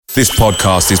This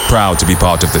podcast is proud to be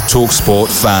part of the TalkSport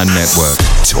Fan Network.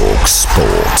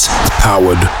 TalkSport.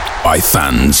 Powered by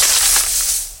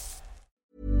fans.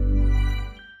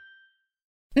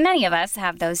 Many of us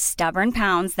have those stubborn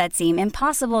pounds that seem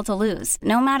impossible to lose,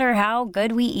 no matter how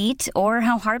good we eat or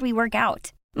how hard we work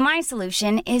out. My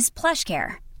solution is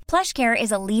PlushCare. PlushCare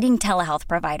is a leading telehealth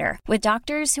provider with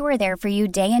doctors who are there for you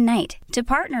day and night to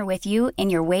partner with you in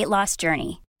your weight loss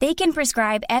journey. They can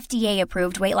prescribe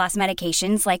FDA-approved weight loss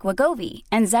medications like Wegovy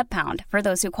and Zepbound for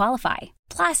those who qualify.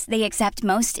 Plus, they accept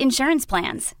most insurance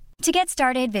plans. To get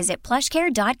started, visit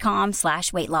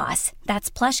plushcare.com/weightloss. That's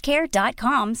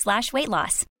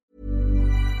plushcare.com/weightloss.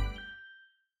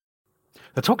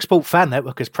 The TalkSport Fan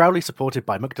Network is proudly supported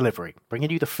by McDelivery, bringing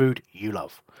you the food you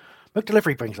love.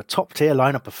 McDelivery brings a top-tier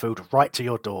lineup of food right to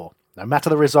your door. No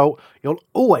matter the result, you'll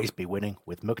always be winning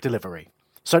with McDelivery.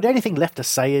 So the only thing left to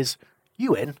say is,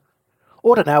 you in?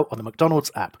 Order now on the McDonald's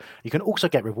app. You can also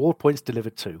get reward points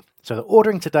delivered too, so that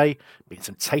ordering today means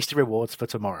some tasty rewards for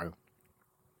tomorrow.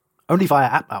 Only via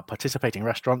app at participating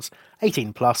restaurants,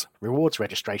 18 plus, rewards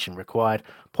registration required,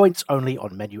 points only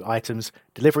on menu items,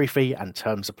 delivery fee and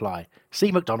terms apply.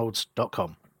 See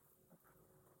mcdonalds.com.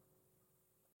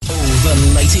 All the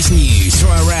latest news from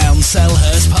around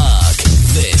Selhurst Park.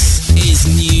 This is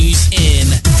News in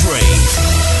Brief.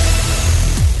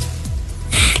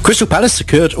 Crystal Palace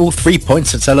secured all 3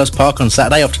 points at Selhurst Park on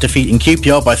Saturday after defeating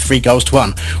QPR by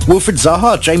 3-1. Wilfred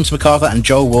Zaha, James McArthur and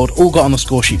Joel Ward all got on the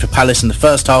score sheet for Palace in the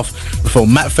first half before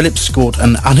Matt Phillips scored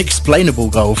an unexplainable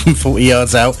goal from 40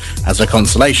 yards out as a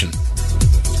consolation.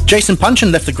 Jason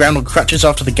Puncheon left the ground on crutches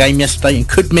after the game yesterday and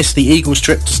could miss the Eagles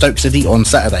trip to Stoke City on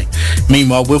Saturday.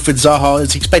 Meanwhile, Wilfred Zaha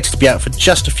is expected to be out for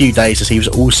just a few days as he was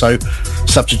also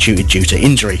substituted due to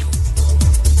injury.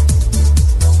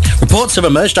 Reports have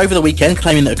emerged over the weekend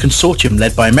claiming that a consortium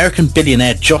led by American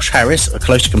billionaire Josh Harris are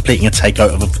close to completing a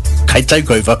takeover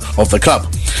of the club.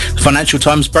 The Financial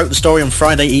Times broke the story on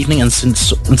Friday evening, and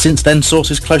since then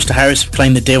sources close to Harris have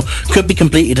claimed the deal could be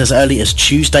completed as early as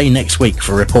Tuesday next week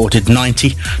for a reported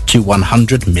 £90 to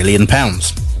 £100 million.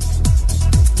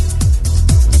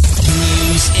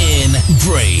 News in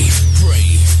Brief.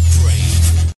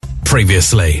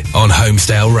 Previously on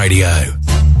Homesdale Radio.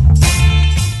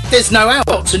 There's no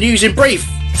out to News in Brief.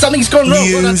 Something's gone wrong.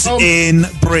 News in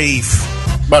Brief.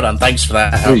 Well done, thanks for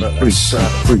that, Albert.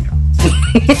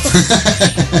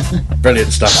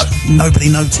 Brilliant stuff. Nobody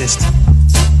noticed.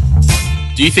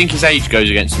 Do you think his age goes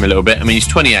against him a little bit? I mean, he's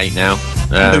 28 now.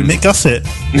 Nick Gussett.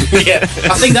 Yeah,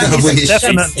 I think that is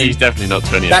definitely. He's definitely not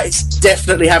 28. That is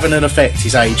definitely having an effect,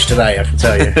 his age today, I can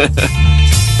tell you.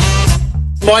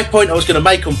 My point I was going to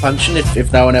make on Puncheon,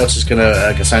 if no one else is going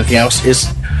to say anything else, is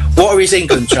what are his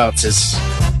England chances?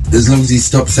 As long as he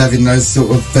stops having those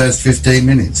sort of first 15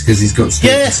 minutes, because he's got to do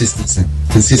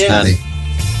consistently.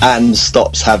 And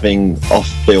stops having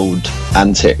off-field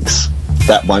antics.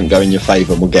 That won't go in your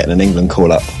favour and we'll get an England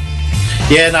call-up.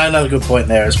 Yeah, no, another good point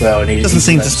there as well. And doesn't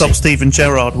seem to stop Steven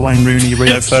Gerrard, Wayne Rooney,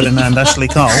 Rio Ferdinand, Ashley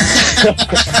Cole.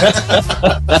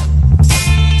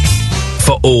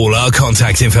 For all our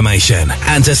contact information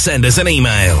and to send us an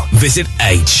email, visit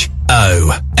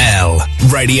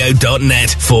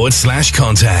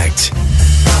holradio.net/contact.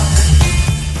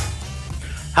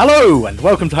 Hello and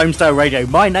welcome to Homesdale Radio.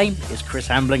 My name is Chris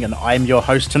Hambling and I am your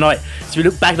host tonight. So we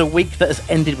look back at a week that has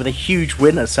ended with a huge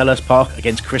win at Selhurst Park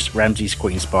against Chris Ramsey's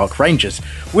Queen's Park Rangers.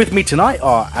 With me tonight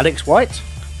are Alex White.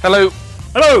 Hello.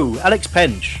 Hello. Alex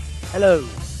Penge. Hello.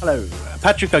 Hello.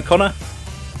 Patrick O'Connor.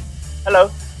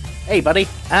 Hello. Hey, buddy.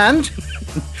 And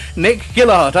Nick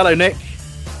Gillard. Hello, Nick.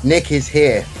 Nick is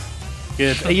here.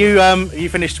 Good. Are you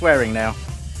finished swearing now?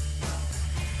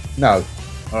 No.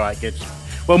 All right, good.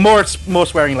 Well, more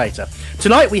swearing later.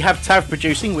 Tonight we have Tav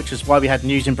producing, which is why we had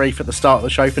News in Brief at the start of the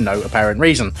show for no apparent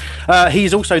reason.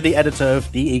 He's also the editor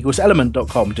of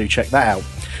theeagleselement.com. Do check that out.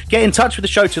 Get in touch with the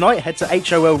show tonight. Head to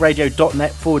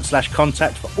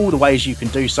holradio.net/contact for all the ways you can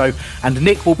do so. And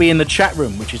Nick will be in the chat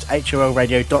room, which is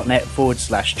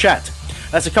holradio.net/chat.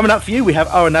 So coming up for you, we have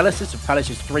our analysis of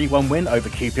Palace's 3-1 win over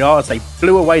QPR as they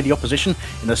blew away the opposition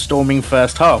in the storming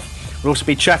first half. We'll also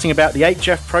be chatting about the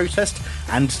HF protest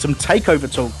and some takeover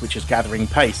talk, which is gathering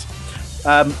pace.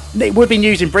 It would be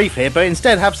News in Brief here, but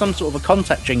instead have some sort of a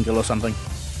contact jingle or something.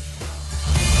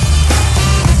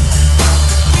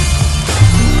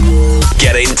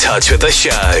 Get in touch with the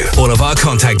show. All of our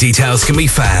contact details can be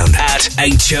found at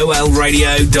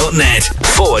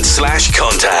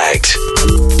holradio.net/contact.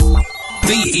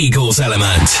 The Eagles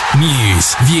Element.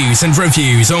 News, views and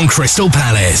reviews on Crystal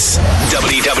Palace.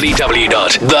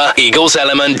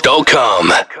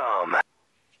 www.theeagleselement.com.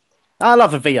 I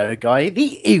love a VO guy.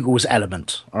 The Eagles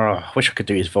Element. Oh, I wish I could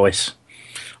do his voice.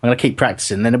 I'm going to keep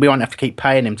practicing. Then we won't have to keep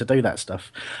paying him to do that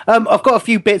stuff. I've got a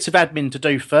few bits of admin to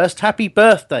do first. Happy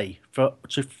birthday from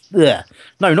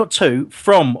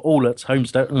all at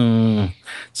Homesdale.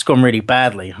 It's gone really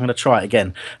badly. I'm going to try it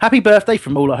again. Happy birthday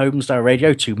from all at Homesdale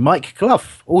Radio to Mike Clough,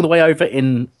 all the way over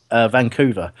in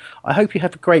Vancouver. I hope you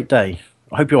have a great day.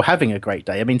 I hope you're having a great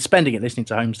day. I mean, spending it listening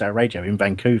to Homesdale Radio in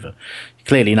Vancouver, you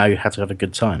clearly know how to have a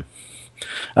good time.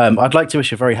 I'd like to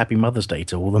wish a very happy Mother's Day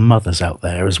to all the mothers out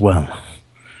there as well.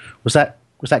 Was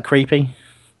that creepy?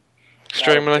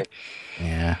 Extremely.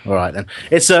 Yeah, all right then.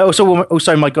 It's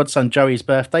also my godson Joey's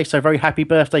birthday, so very happy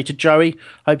birthday to Joey.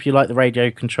 Hope you like the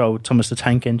radio-controlled Thomas the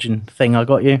Tank Engine thing I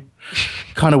got you.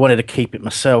 Kind of wanted to keep it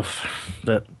myself,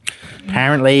 but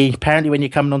apparently when you're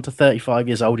coming on to 35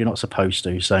 years old, you're not supposed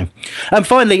to. So, and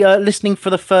finally, listening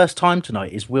for the first time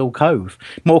tonight is Will Cove,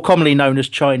 more commonly known as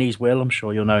Chinese Will. I'm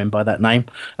sure you'll know him by that name.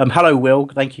 Hello, Will.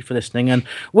 Thank you for listening. And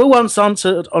Will once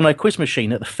answered on a quiz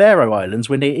machine at the Faroe Islands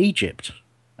when near Egypt.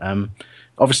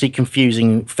 Obviously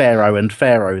confusing Pharaoh and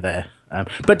Pharaoh there.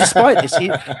 But despite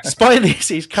this,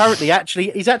 he's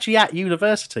actually at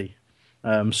university.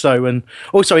 And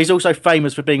also he's also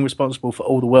famous for being responsible for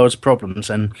all the world's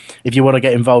problems. And if you want to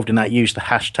get involved in that, use the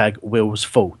hashtag Will's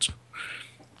Fault.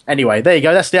 Anyway, there you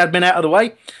go. That's the admin out of the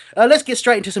way. Let's get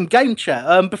straight into some game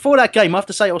chat. Before that game, I have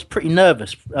to say I was pretty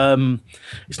nervous.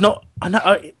 It's not. I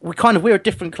know we're a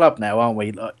different club now, aren't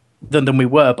we? Than we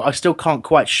were, but I still can't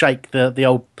quite shake the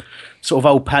old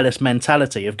Palace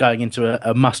mentality of going into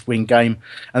a must-win game,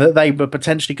 and that they were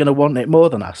potentially going to want it more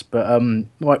than us. But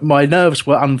my nerves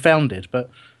were unfounded.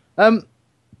 But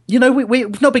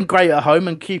we've not been great at home,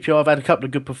 and QPR have had a couple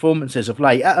of good performances of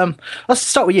late. Let's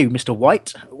start with you, Mr.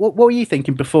 White. What were you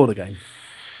thinking before the game?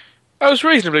 I was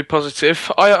reasonably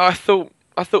positive. I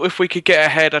thought if we could get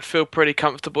ahead, I'd feel pretty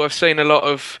comfortable. I've seen a lot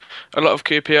of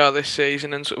QPR this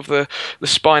season, and sort of the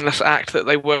spineless act that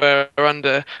they were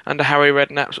under Harry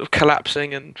Redknapp, sort of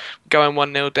collapsing and going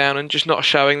 1-0 down and just not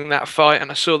showing that fight. And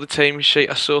I saw the team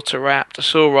sheet, I saw Taarabt, I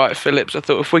saw Wright Phillips. I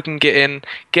thought if we can get in,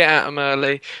 get at them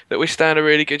early, that we stand a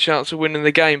really good chance of winning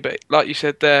the game. But like you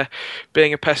said there,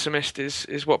 being a pessimist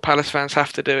is what Palace fans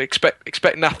have to do.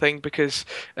 Expect nothing, because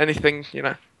anything,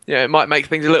 it might make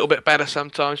things a little bit better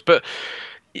sometimes, but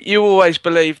you always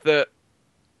believe that,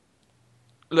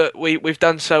 look, we've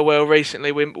done so well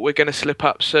recently, we're going to slip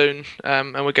up soon,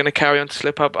 and we're going to carry on to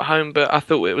slip up at home. But I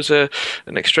thought it was an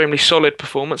extremely solid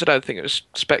performance. I don't think it was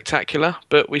spectacular,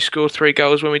 but we scored 3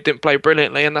 goals when we didn't play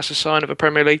brilliantly, and that's a sign of a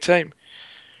Premier League team.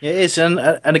 It is, and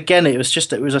again, it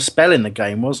was a spell in the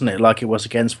game, wasn't it? Like it was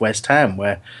against West Ham,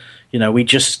 where we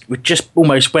just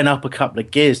almost went up a couple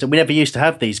of gears. We never used to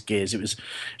have these gears. It was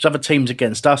other teams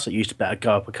against us that used to better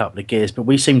go up a couple of gears, but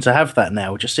we seem to have that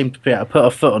now. We just seem to be able to put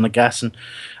our foot on the gas and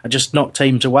just knock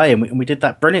teams away, and we did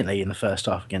that brilliantly in the first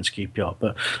half against QPR.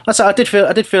 But I did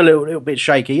feel a little bit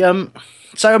shaky.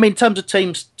 So I mean, in terms of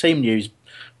team news,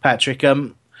 Patrick,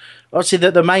 obviously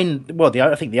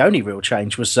I think the only real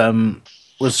change was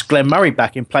Glenn Murray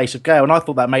back in place of Gale, and I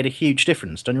thought that made a huge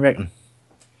difference. Don't you reckon?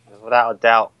 Without a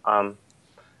doubt.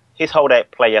 His hold out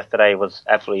play yesterday was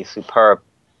absolutely superb.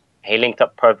 He linked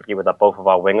up perfectly with both of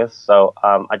our wingers. So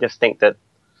I just think that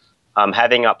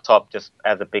having up top just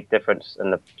has a big difference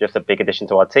and just a big addition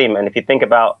to our team. And if you think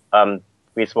about,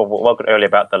 we spoke earlier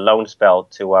about the loan spell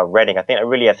to Reading, I think it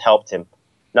really has helped him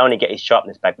not only get his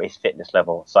sharpness back, but his fitness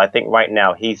level. So I think right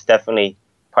now he's definitely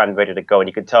primed, ready to go. And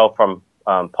you can tell from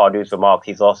Pardew's remarks,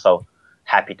 he's also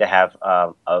happy to have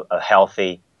a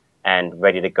healthy and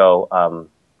ready to go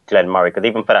Glenn Murray, because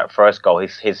even for that first goal,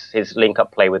 his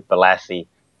link-up play with Balassi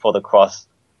for the cross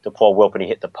to Paul Wilp when he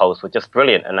hit the post was just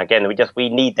brilliant. And again, we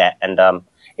need that, and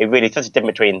it really is such a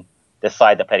difference between the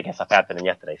side that played against Southampton and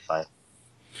yesterday's side.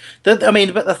 But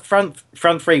the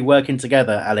front three working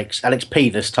together, Alex P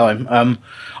this time.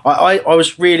 I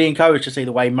was really encouraged to see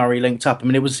the way Murray linked up. I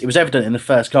mean, it was evident in the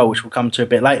first goal, which we'll come to a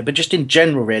bit later. But just in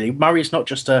general, really, Murray's not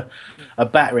just a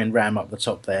battering ram up the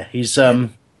top there. He's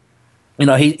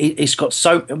he's got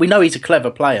so. We know he's a clever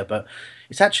player, but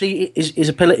it's actually his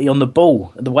ability on the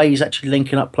ball, the way he's actually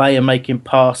linking up play and making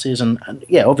passes, and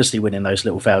obviously winning those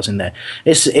little fouls in there.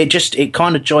 It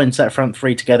kind of joins that front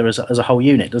three together as a whole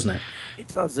unit, doesn't it? It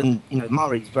does, and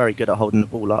Murray's very good at holding the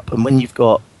ball up, and when you've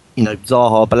got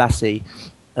Zaha, Balassi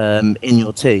in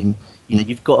your team,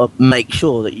 you've got to make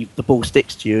sure that the ball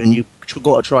sticks to you, and you've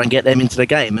got to try and get them into the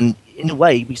game. And in a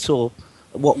way, we saw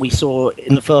what we saw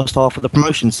in the first half of the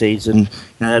promotion season,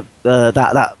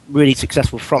 that really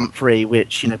successful front three,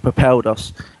 which propelled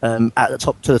us at the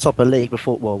top to the top of the league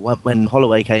before. Well, when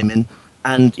Holloway came in,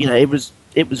 and it was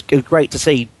great to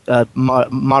see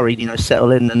Murray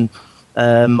settle in and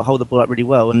hold the ball up really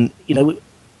well. And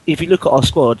if you look at our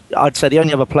squad, I'd say the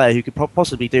only other player who could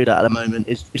possibly do that at the moment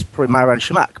is probably Marouane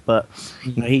Chamakh, but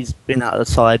he's been out of the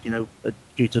side,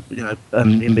 due to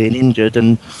him being injured,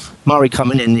 and Murray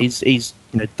coming in, he's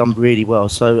done really well.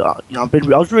 So I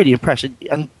was really impressed.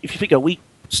 And if you figure, we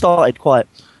started quite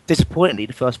disappointingly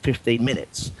the first 15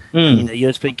 minutes.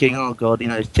 You're thinking, oh god,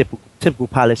 it's typical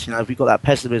Palace. We've got that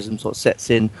pessimism sort of sets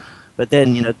in, but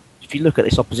then if you look at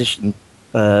this opposition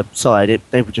side,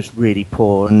 they were just really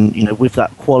poor, and with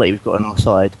that quality we've got on our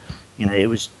side,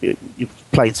 you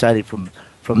played sailing from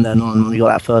then on when we got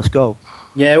that first goal.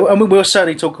 Yeah, and we'll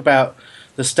certainly talk about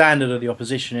the standard of the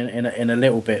opposition in a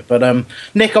little bit. But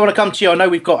Nick, I want to come to you. I know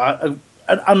we've got an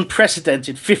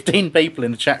unprecedented 15 people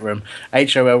in the chat room,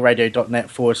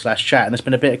 holradio.net/chat, and there's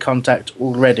been a bit of contact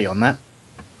already on that.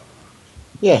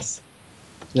 Yes.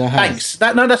 Yeah, thanks.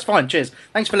 That's fine. Cheers.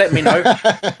 Thanks for letting me know.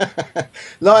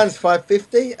 Lions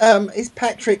 550. Is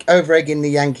Patrick over-egging the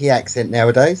Yankee accent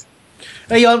nowadays?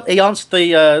 He answered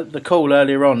the call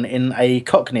earlier on in a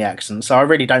Cockney accent, so I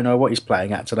really don't know what he's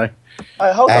playing at today.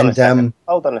 Hold on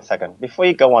a second. Before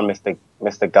you go on,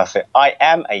 Mr. Gussett, I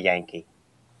am a Yankee.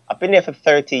 I've been there for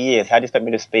 30 years. How do you expect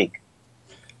me to speak?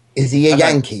 Is he a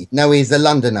Yankee? No, he's a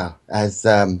Londoner, as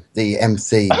the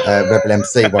MC, Rebel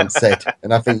MC once said,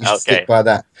 and I think you should stick by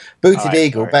that. Booted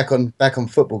Eagle, back on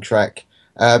Football Track,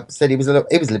 said he was a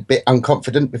bit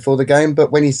unconfident before the game,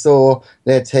 but when he saw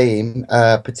their team,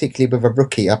 particularly with a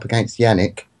rookie up against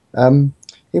Yannick,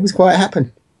 he was quite happy.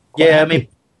 I mean,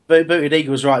 Booted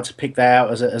Eagle was right to pick that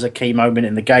out as a key moment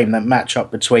in the game. That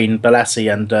match-up between Balassi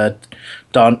and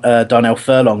Darnell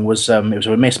Furlong was a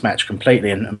mismatch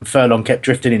completely, and Furlong kept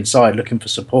drifting inside looking for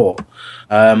support,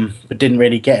 but didn't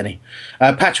really get any.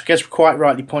 Patrick has quite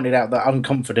rightly pointed out that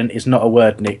unconfident is not a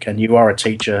word, Nick, and you are a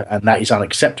teacher, and that is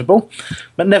unacceptable.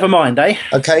 But never mind, eh?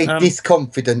 Okay,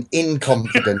 disconfident,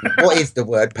 inconfident. What is the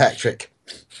word, Patrick?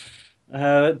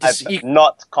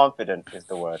 Not confident is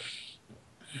the word.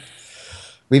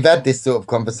 We've had this sort of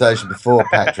conversation before,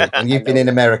 Patrick, and you've been in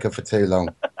America for too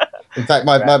long. In fact,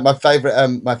 my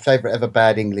favourite ever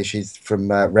bad English is from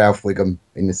Ralph Wiggum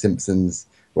in The Simpsons,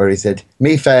 where he said,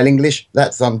 "Me fail English?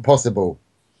 That's impossible."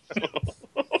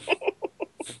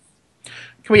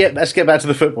 Let's get back to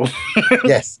the football.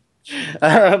 Yes.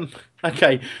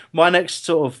 Okay, my next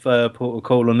sort of port of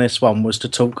call on this one was to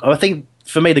talk. I think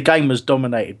for me the game was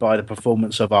dominated by the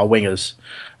performance of our wingers,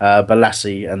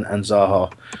 Balassi and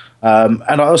Zaha.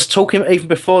 And I was talking even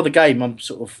before the game. I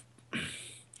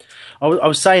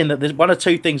was saying that there's one or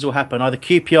two things will happen. Either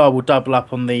QPR will double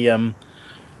up on the on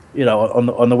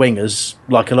the wingers,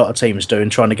 like a lot of teams do,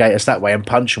 and try and negate us that way, and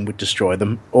Puncheon would destroy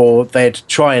them, or they'd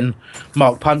try and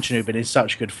mark Puncheon, who've been in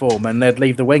such good form, and they'd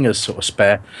leave the wingers sort of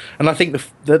spare. And I think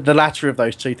the latter of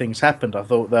those two things happened. I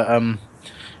thought that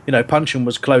Puncheon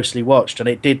was closely watched, and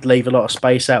it did leave a lot of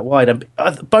space out wide. And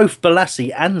both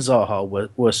Balassi and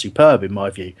Zaha were superb in my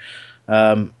view.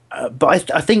 But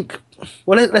I think,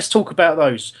 well, let's talk about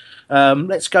those.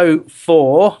 Let's go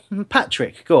for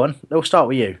Patrick. Go on. We'll start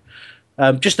with you.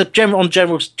 Just the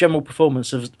general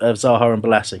performance of Zaha and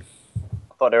Balassi.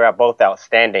 I thought they were both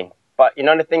outstanding. But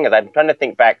the thing is, I'm trying to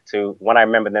think back to when I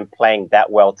remember them playing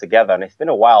that well together, and it's been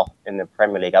a while in the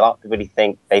Premier League. I don't really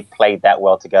think they played that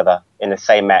well together in the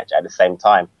same match at the same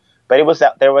time. But it was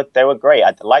that they were great.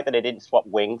 I like that they didn't swap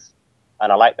wings,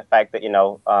 and I like the fact that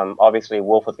obviously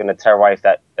Wolf was going to terrorize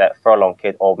that Furlong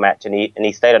kid all match, and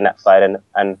he stayed on that side,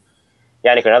 and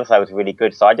Yannick on the other side was really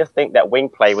good. So I just think that wing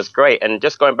play was great. And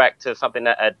just going back to something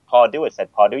that Pardew had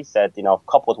said, Pardew said, if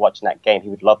Coppell's watching that game, he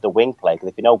would love the wing play, because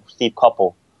if you know Steve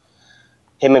Coppell,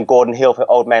 him and Gordon Hill for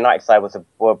Old Man United side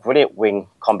were a brilliant wing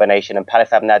combination, and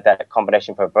Palace haven't had that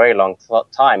combination for a very long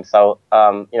time. So,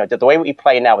 the way we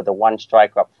play now with the one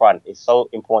striker up front is so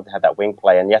important to have that wing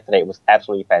play. And yesterday it was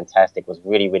absolutely fantastic. It was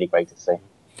really, really great to see.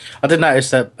 I did notice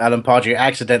that Alan Pardew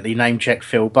accidentally name-checked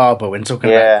Phil Barber when talking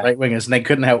about great wingers, and they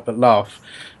couldn't help but laugh.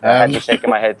 I had to shake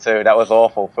my head too. That was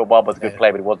awful. Phil Barber was a good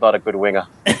player, but he was not a good winger.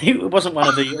 He wasn't one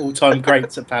of the all-time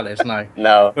greats at Palace, no.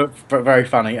 No. But very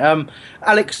funny.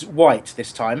 Alex White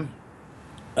this time.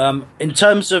 In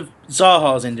terms of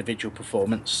Zaha's individual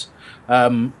performance,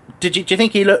 do you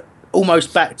think he looked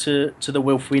almost back to the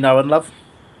Wilf we know and love?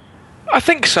 I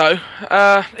think so.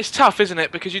 It's tough, isn't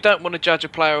it? Because you don't want to judge a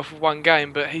player off of one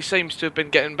game, but he seems to have been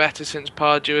getting better since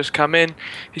Pardew has come in.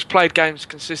 He's played games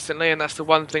consistently, and that's the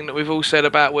one thing that we've all said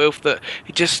about Wilf, that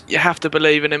you have to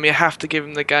believe in him, you have to give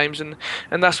him the games, and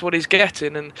that's what he's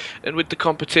getting. And with the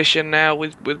competition now,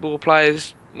 with more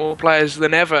players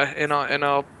than ever in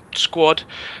our squad,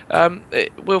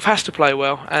 Wilf has to play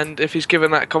well, and if he's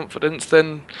given that confidence,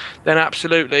 then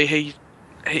absolutely he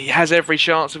has every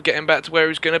chance of getting back to where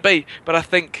he's going to be. But I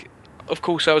think of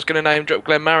course, I was going to name drop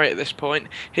Glenn Murray at this point.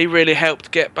 He really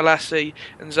helped get Balassi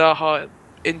and Zaha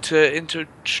into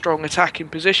strong attacking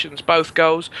positions. Both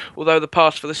goals, although the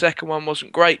pass for the second one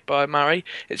wasn't great by Murray,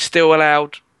 it still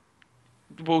allowed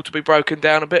the ball to be broken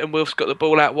down a bit, and Wilf's got the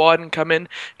ball out wide and come in.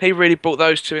 He really brought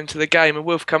those two into the game, and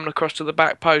Wilf coming across to the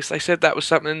back post, they said that was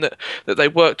something that they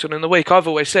worked on in the week. I've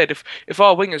always said if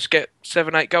our wingers get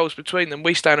 7-8 goals between them,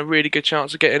 we stand a really good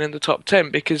chance of getting in the top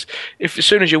 10, because if as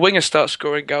soon as your wingers start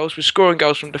scoring goals, we're scoring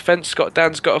goals from defence.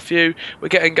 Dan's got a few, we're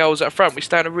getting goals up front, we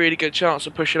stand a really good chance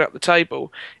of pushing up the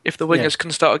table if the wingers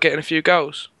can start getting a few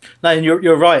goals. No, and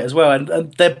you're right as well,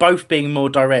 and they're both being more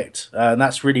direct, and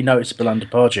that's really noticeable under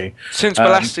Pardew. Since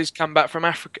Balasti's come back from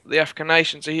the African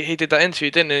nations, he did that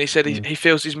interview, didn't he? He said he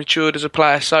feels he's matured as a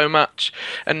player so much,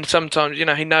 and sometimes, he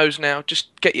knows now, just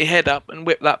get your head up and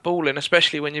whip that ball in,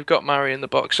 especially when you've got Murray in the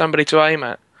box, somebody to aim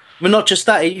at. Well, not just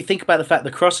that. You think about the fact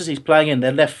the crosses he's playing in,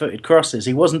 they're left-footed crosses.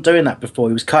 He wasn't doing that before.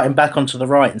 He was cutting back onto the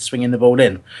right and swinging the ball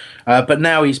in. But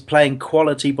now he's playing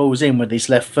quality balls in with his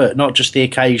left foot, not just the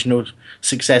occasional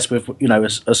success with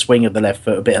a swing of the left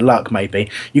foot, a bit of luck maybe.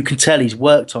 You can tell he's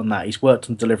worked on that. He's worked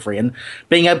on delivery, and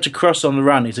being able to cross on the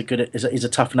run is a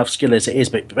tough enough skill as it is.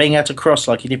 But being able to cross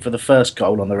like he did for the first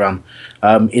goal on the run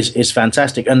is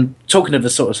fantastic. And talking of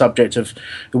the sort of subject of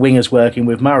the wingers working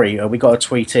with Murray, we got a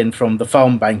tweet in from the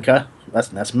farm banker.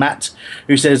 That's Matt,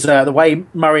 who says the way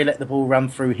Murray let the ball run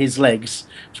through his legs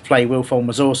to play Wilfon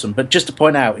was awesome. But just to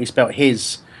point out, he spelt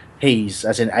he's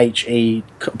as in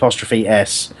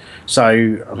HE''S.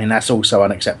 So I mean that's also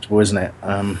unacceptable, isn't it?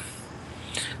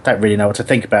 Don't really know what to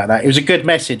think about that. It was a good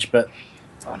message, but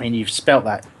I mean you've spelt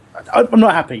that. I'm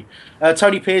not happy.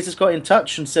 Tony Pears has got in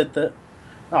touch and said that.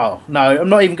 Oh no, I'm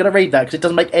not even going to read that because it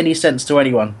doesn't make any sense to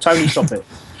anyone. Tony, stop it.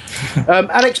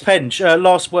 Alex Penge,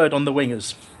 last word on the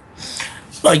wingers.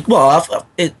 What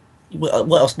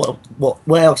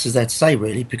else is there to say,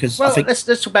 really? Because I think let's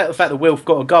talk about the fact that Wilf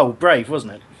got a goal. Brave,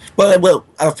 wasn't it? Well,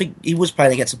 I think he was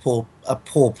playing against a poor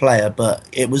player, but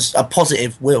it was a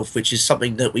positive Wilf, which is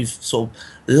something that we've sort of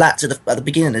lacked at the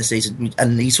beginning of the season,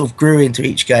 and he sort of grew into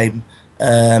each game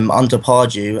under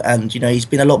Pardew, and he's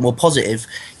been a lot more positive.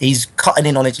 He's cutting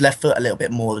in on his left foot a little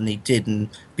bit more than he did in the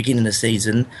beginning of the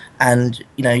season, and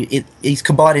he's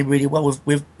combining really well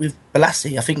with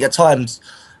Balassi. I think at times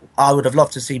I would have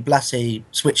loved to see Balassi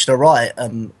switch to right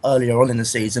earlier on in the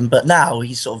season, but now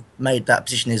he's sort of made that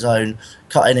position his own,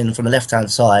 cutting in from the left hand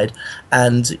side,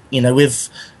 and with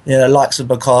likes of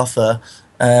MacArthur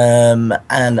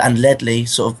and Ledley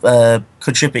sort of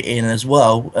contributing as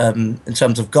well in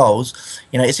terms of goals.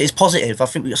 It's positive. I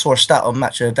think we saw a stat on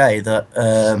Match of the Day that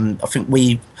I think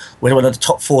we're one of the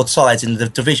top 4 sides in the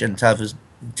division to have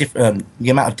the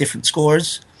amount of different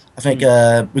scorers. I think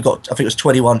we got. I think it was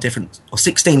 21 different or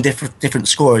 16 different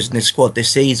scorers in this squad this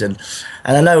season.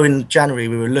 And I know in January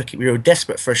we were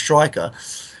desperate for a striker.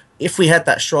 If we had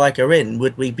that striker in,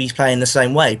 would we be playing the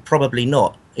same way? Probably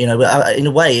not. In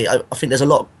a way, I think there's a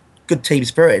lot of good team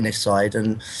spirit in this side,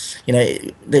 and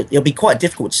it'll be quite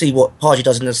difficult to see what Pardew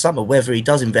does in the summer, whether he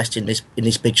does invest in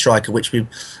this big striker, which a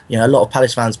lot of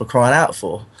Palace fans were crying out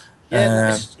for.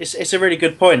 Yeah, it's a really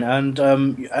good point, and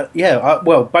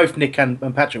both Nick and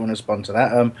Patrick want to respond to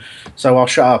that. So I'll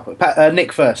shut up.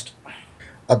 Nick first.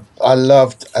 I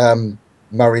loved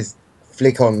Murray's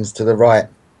flick-ons to the right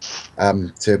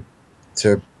to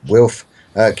Wilf.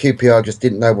 QPR just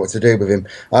didn't know what to do with him.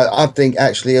 I think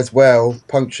actually as well,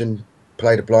 Puncheon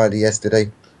played a blinder yesterday,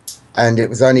 and it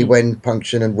was only when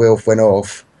Puncheon and Wilf went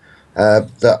off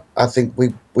that I think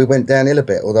we went downhill a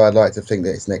bit, although I'd like to think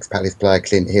that it's next Palace player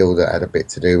Clint Hill that had a bit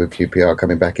to do with QPR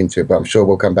coming back into it, but I'm sure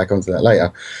we'll come back onto that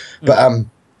later. But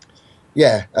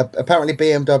apparently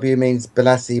BMW means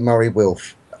Balassi, Murray,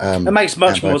 Wilf. It makes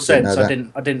much more sense. I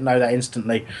didn't know that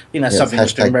instantly. Something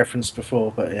that's been referenced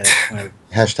before, but yeah.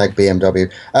 Hashtag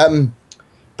BMW.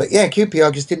 But yeah,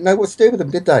 QPR just didn't know what to do with them,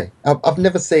 did they? I've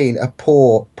never seen a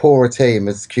poorer team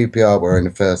as QPR were in the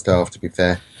first half, to be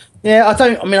fair. Yeah, I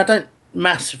don't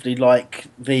massively like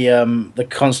the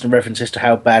constant references to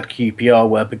how bad QPR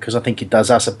were, because I think it does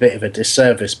us a bit of a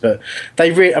disservice. But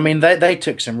they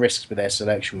took some risks with their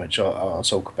selection, which I'll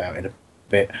talk about in a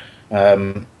bit.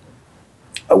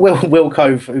 Will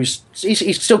Cove, he's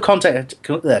still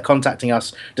contacting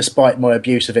us despite my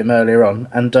abuse of him earlier on,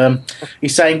 and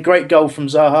he's saying great goal from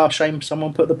Zaha. Shame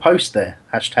someone put the post there.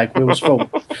 Hashtag Will's fault.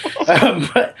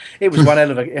 But it was one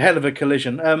hell of a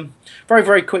collision. Very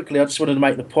very quickly, I just wanted to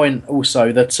make the point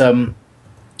also that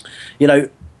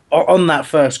on that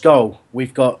first goal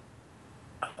we've got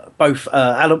both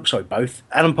Alan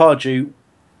Pardew,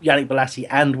 Yannick Balassi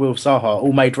and Wilf Zaha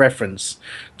all made reference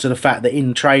to the fact that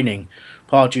in training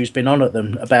Pardew's been on at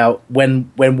them about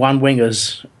when one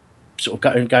winger's sort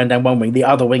of going down one wing, the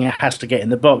other winger has to get in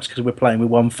the box because we're playing with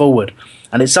one forward.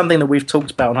 And it's something that we've talked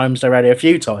about on Homestay Radio a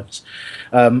few times.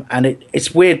 And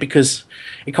it's weird because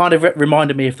it kind of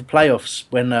reminded me of the playoffs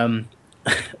when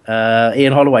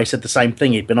Ian Holloway said the same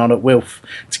thing. He'd been on at Wilf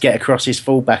to get across his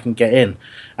fullback and get in.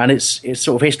 And it's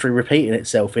sort of history repeating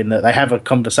itself in that they have a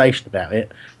conversation about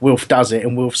it. Wilf does it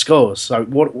and Wilf scores. So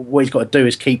what he's got to do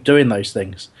is keep doing those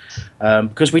things.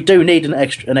 Because we do need an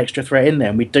extra threat in there,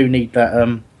 and we do need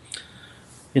that...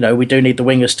 we do need the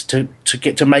wingers to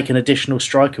get to make an additional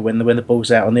striker when the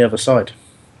ball's out on the other side.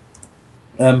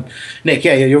 Nick,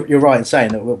 yeah, you're right in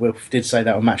saying that. We did say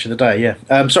that on Match of the Day.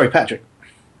 Yeah. Sorry, Patrick.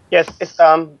 Yes, it's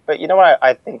but you know what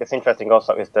I think is interesting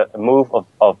also is the move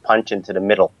of Punch into the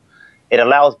middle. It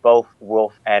allows both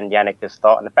Wilf and Yannick to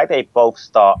start, and the fact that they both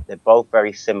start, they're both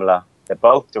very similar. They're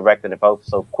both direct and they're both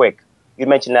so quick. You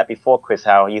mentioned that before, Chris,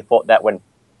 how you thought that when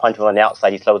Punch was on the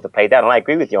outside, he slows the play down, and I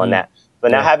agree with you on that.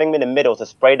 But now having him in the middle to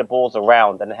spray the balls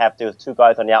around and have those two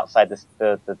guys on the outside,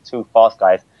 the two fast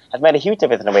guys, has made a huge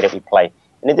difference in the way that we play.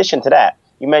 In addition to that,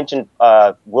 you mentioned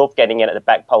Wilf getting in at the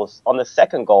back post. On the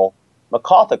second goal,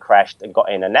 MacArthur crashed and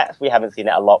got in, and we haven't seen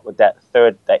that a lot with that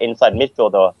inside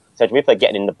midfielder, central midfielder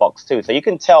getting in the box too. So you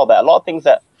can tell that a lot of things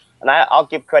that, and I'll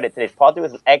give credit to this, Pardew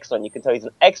is you can tell he's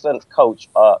an excellent coach,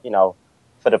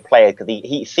 for the players, because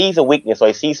he sees a weakness or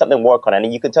he sees something to work on,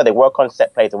 and you can tell they work on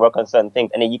set plays, they work on certain things,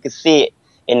 and then you can see it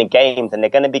in the games, and they're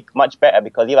going to be much better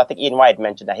because I think Ian Wright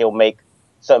mentioned that he'll make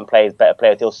certain players better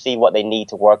players. He'll see what they need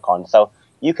to work on. So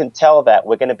you can tell that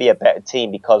we're going to be a better team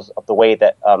because of the way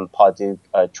that Pardew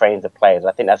trains the players.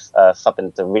 I think that's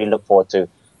something to really look forward to the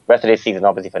rest of this season,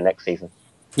 obviously for next season.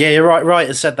 Yeah, you're right. Wright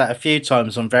has said that a few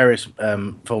times on various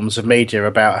forms of media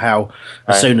about how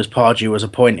as soon as Pardew was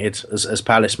appointed as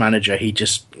Palace manager, he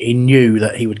knew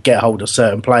that he would get hold of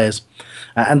certain players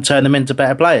and turn them into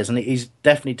better players. And he's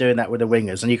definitely doing that with the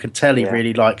wingers. And you can tell he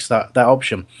really likes that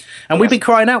option. And we've been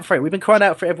crying out for it. We've been crying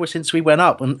out for it ever since we went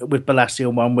up with Balassi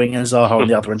on one wing and Zaha on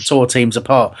the other and tore teams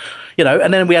apart.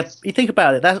 And then you think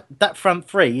about it, that front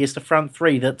three is the front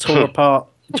three that tore apart.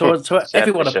 Tore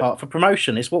everyone apart for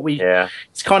promotion. It's what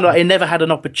it's kind of like it never had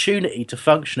an opportunity to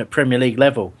function at Premier League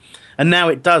level, and now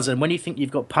it does. And when you think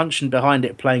you've got Puncheon behind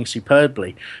it playing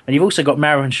superbly, and you've also got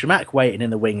Marouane Chamakh waiting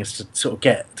in the wings to sort of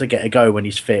get a go when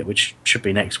he's fit, which should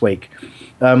be next week.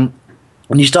 And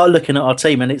you start looking at our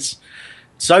team, and it's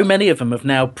so many of them have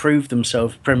now proved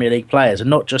themselves Premier League players, and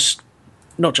not just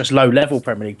low-level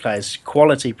Premier League players,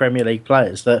 quality Premier League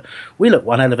players, that we look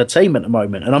one hell of a team at the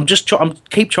moment. And I'm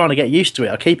keep trying to get used to it.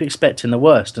 I keep expecting the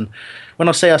worst. And when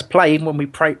I say us play, even when we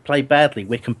play badly,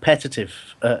 we're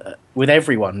competitive with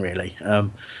everyone, really.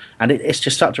 And it's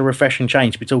just such a refreshing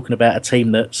change to be talking about a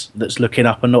team that's looking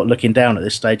up and not looking down at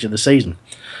this stage of the season.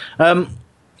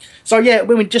 So, yeah,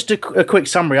 just a quick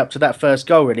summary up to that first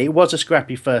goal, really. It was a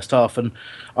scrappy first half, and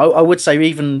I would say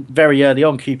even very early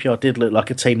on, QPR did look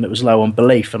like a team that was low on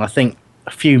belief, and I think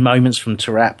a few moments from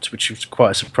Tarapt, which was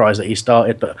quite a surprise that he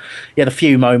started, but he had a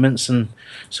few moments, and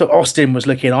so Austin was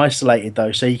looking isolated,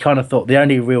 though, so you kind of thought the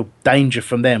only real danger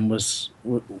from them had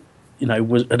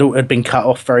been cut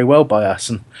off very well by us.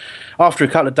 And after a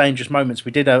couple of dangerous moments,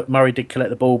 Murray did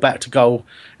collect the ball back to goal,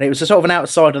 and it was a sort of an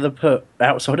outside of the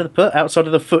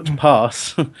foot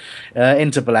pass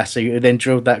into Balassi, who then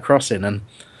drilled that cross in, and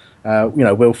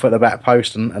Wilf at the back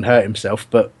post and hurt himself.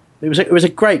 But it was a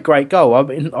great goal. I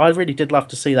mean, I really did love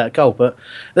to see that goal. But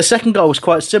the second goal was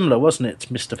quite similar, wasn't it, to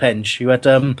Mr. Penge, who had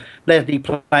Ledley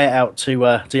play it out to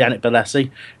Yannick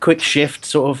Balassi, quick shift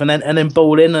sort of, and then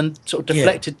ball in and sort of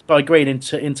deflected by Green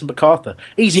into MacArthur.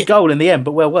 Easy goal in the end,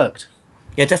 but well worked.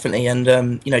 Yeah, definitely,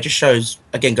 and just shows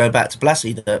again going back to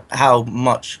Balassi that how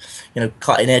much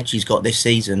cutting edge he's got this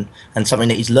season, and something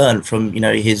that he's learned from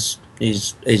his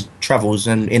travels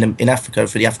and in Africa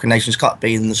for the African Nations Cup,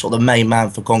 being the sort of main man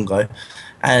for Congo,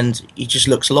 and he just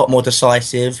looks a lot more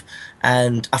decisive.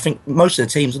 And I think most of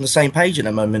the team's on the same page at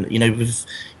the moment. With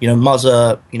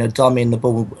Muzza, dummying the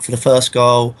ball for the first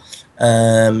goal,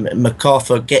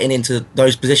 MacArthur getting into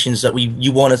those positions that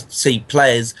you want to see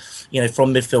players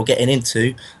from midfield getting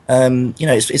into.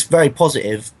 It's very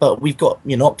positive, but we've got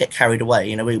not get carried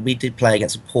away. We did play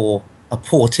against a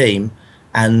poor team.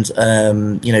 And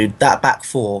that back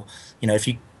four,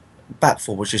 back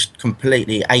four was just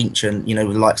completely ancient. With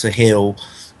the likes of Hill,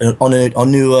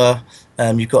 Onua.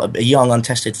 You've got a young,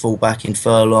 untested fullback in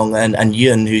Furlong, and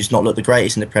Yun, who's not looked the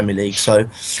greatest in the Premier League. So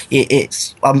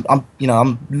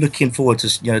I'm looking forward to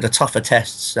the tougher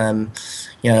tests.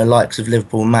 Likes of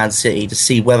Liverpool, and Man City, to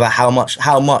see whether how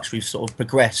much we've sort of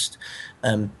progressed.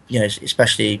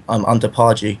 Especially under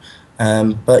Pardew.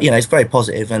 But it's very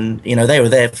positive, and they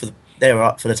were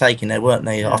up for the taking there, weren't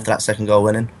they? After that second goal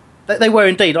winning. They were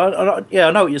indeed. I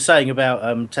know what you're saying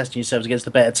about testing yourselves against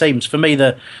the better teams. For me,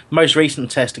 the most recent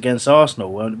test against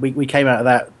Arsenal, we came out of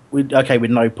that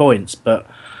with no points, but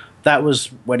that was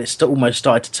when it almost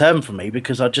started to turn for me,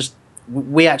 because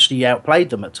we actually outplayed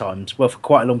them at times, for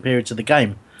quite a long periods of the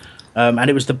game, and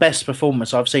it was the best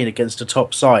performance I've seen against a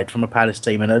top side from a Palace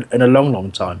team in a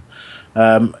long time.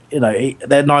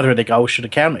 Neither of the goals should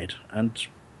have counted, and.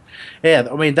 Yeah,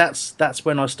 I mean that's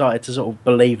when I started to sort of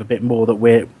believe a bit more that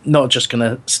we're not just going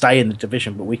to stay in the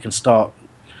division, but we can start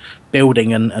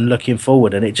building and looking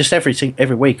forward. And it just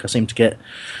every week I seem to get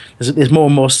there's more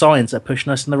and more signs that are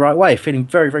pushing us in the right way. Feeling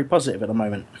very, very positive at the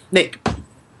moment. Nick,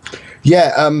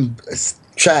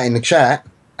 chat in the chat,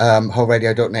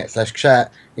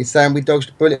 wholeradio.net/chat. He's saying we dodged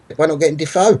a bullet by not getting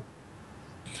Defoe.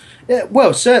 Yeah,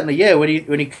 well, certainly, yeah. When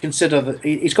you consider that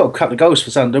he's got a couple of goals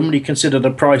for Sunderland, when you consider the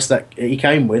price that he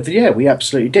came with, yeah, we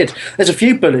absolutely did. There's a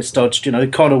few bullets dodged,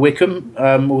 Connor Wickham,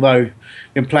 although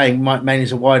been playing mainly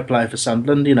as a wide player for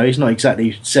Sunderland, he's not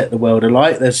exactly set the world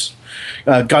alight. There's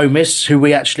Gomez, who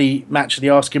we actually matched the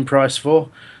asking price for,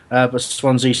 but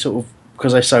Swansea sort of,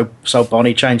 because they sold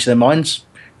Bonnie, changed their minds,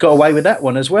 got away with that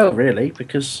one as well, really,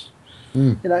 because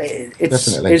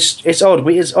it's odd.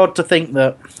 It's odd to think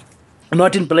that. And I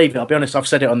didn't believe it. I'll be honest. I've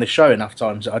said it on this show enough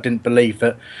times that I didn't believe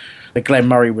that Glenn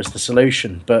Murray was the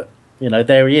solution. But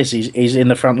there he is. He's in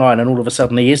the front line, and all of a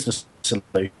sudden he is the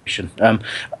solution.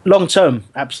 Long term,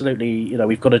 absolutely.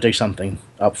 We've got to do something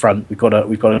up front. We've got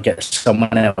to get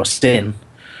someone else in.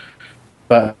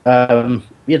 But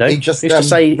who's to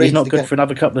say he's not good for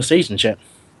another couple of seasons yet?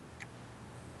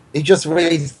 He just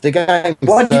reads the game.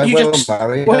 Why did you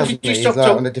Murray, he's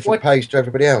on a different page to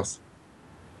everybody else.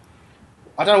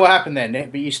 I don't know what happened there,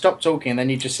 Nick, but you stopped talking and then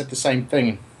you just said the same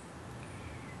thing.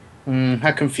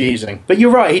 How confusing. But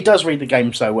you're right, he does read the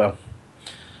game so well.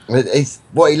 It's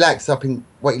what he lacks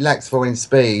for in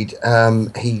speed,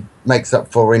 he makes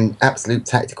up for in absolute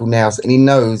tactical nous, and he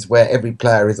knows where every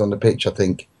player is on the pitch, I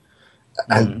think.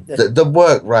 And the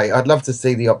work rate, I'd love to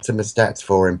see the Optimus stats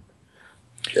for him.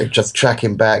 Just track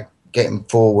him back, get him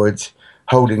forward,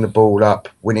 holding the ball up,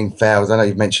 winning fouls. I know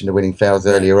you've mentioned the winning fouls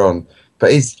earlier on, but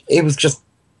it was just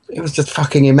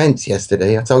fucking immense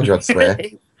yesterday. I told you I'd swear.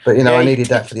 But, I needed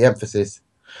that for the emphasis.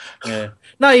 Yeah.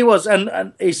 No, he was.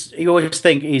 And you always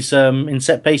think he's in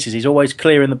set pieces. He's always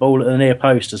clearing the ball at the near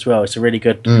post as well. It's a really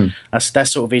good... That's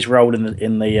sort of his role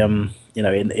in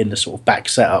the sort of back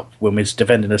setup when we're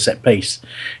defending a set piece.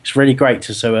 It's really great.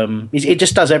 He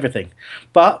just does everything.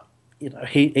 But,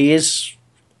 he is...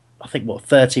 I think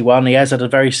 31. He has had a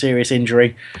very serious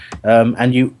injury,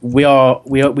 and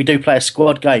we do play a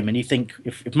squad game. And you think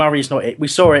if Murray's not, we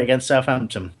saw it against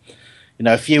Southampton.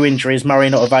 A few injuries, Murray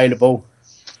not available,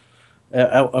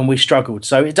 and we struggled.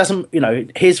 So it doesn't,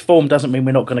 his form doesn't mean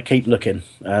we're not going to keep looking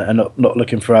and not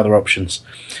looking for other options.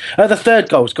 The third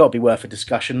goal's got to be worth a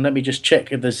discussion. Let me just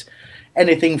check if there's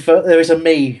anything. There is a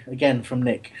me again from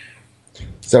Nick.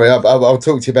 Sorry, I'll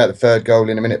talk to you about the third goal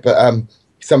in a minute, but.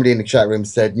 Somebody in the chat room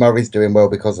said Murray's doing well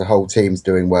because the whole team's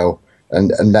doing well,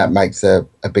 and that makes a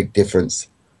big difference,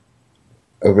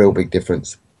 a real big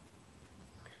difference.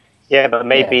 Yeah, but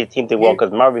maybe the team did well because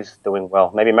Murray's doing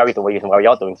well. Maybe Murray's the reason why we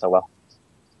are doing so well.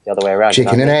 The other way around.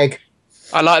 Chicken and egg.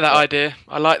 I like that idea.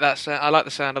 I like that. I like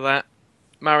the sound of that.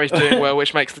 Murray's doing well,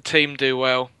 which makes the team do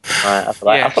well. That's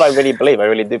what I really believe. I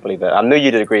really do believe it. I knew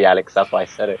you'd agree, Alex. That's why I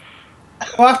said it.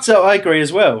 Well, I agree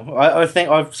as well. I think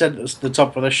I've said at the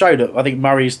top of the show that I think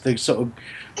Murray's the sort of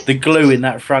the glue in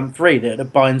that front three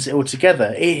that binds it all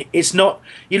together. It's not.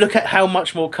 You look at how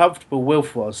much more comfortable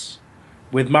Wilf was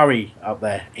with Murray up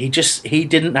there. He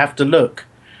didn't have to look.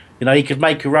 He could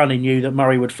make a run. He knew that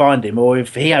Murray would find him, or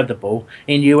if he had the ball,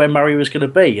 he knew where Murray was going to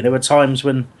be. And there were times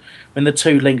when the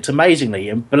two linked amazingly,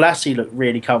 and Balassi looked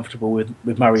really comfortable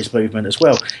with Murray's movement as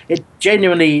well. It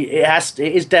genuinely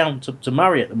is down to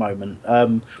Murray at the moment,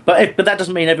 but that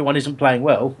doesn't mean everyone isn't playing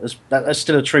well. That's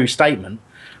still a true statement.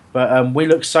 But we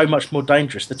look so much more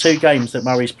dangerous. The two games that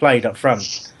Murray's played up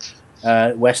front,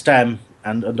 West Ham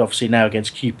and obviously now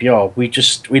against QPR,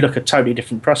 we look a totally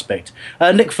different prospect.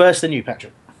 Nick first, then you,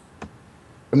 Patrick.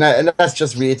 And that's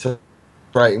just reiterating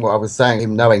what I was saying.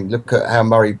 Him knowing, look at how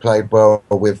Murray played well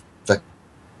with the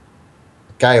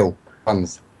Gale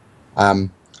runs.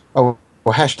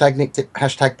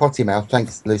 Hashtag potty mouth.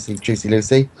 Thanks, Lucy, Juicy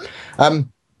Lucy.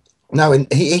 No,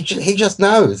 and he just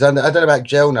knows. And I don't know about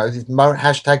Gel knows. It's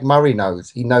hashtag Murray knows.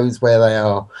 He knows where they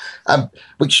are,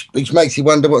 which makes you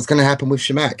wonder what's going to happen with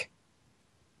Shamak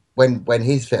when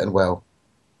he's fit and well.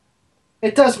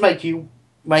 It does make you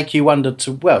make you wonder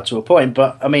to a point.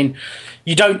 But I mean,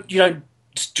 you don't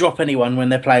drop anyone when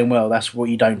they're playing well. That's what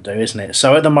you don't do, isn't it?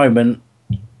 So at the moment,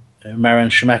 Marouane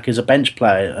Chamakh is a bench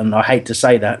player, and I hate to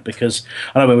say that because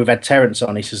I know when we've had Terence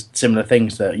on, he says similar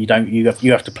things that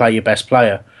you have to play your best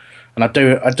player, and I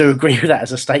do agree with that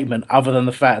as a statement. Other than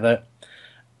the fact that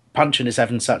punching is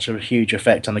having such a huge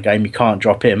effect on the game, you can't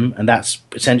drop him, and that's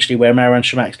essentially where Marouane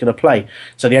Chamakh's going to play.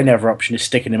 So the only other option is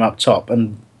sticking him up top,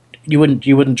 and you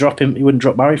wouldn't drop him. You wouldn't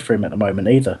drop Murray for him at the moment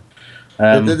either.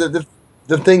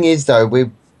 The thing is though,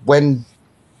 when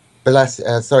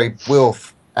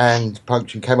Wilf and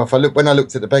Puncheon came off, when I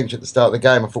looked at the bench at the start of the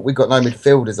game, I thought we've got no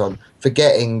midfielders on,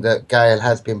 forgetting that Gale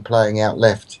has been playing out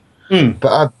left.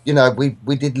 But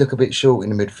we did look a bit short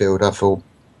in the midfield, I thought.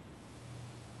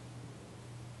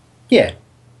 Yeah,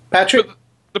 Patrick.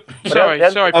 Sorry,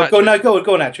 Patrick.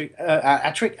 Go on,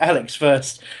 Patrick. Alex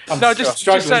first.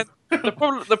 Just saying,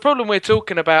 the problem we're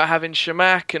talking about having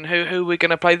Chamakh and who we're going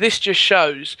to play. This just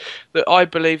shows that I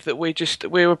believe that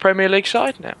we're a Premier League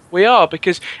side now. We are,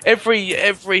 because every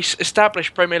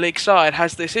established Premier League side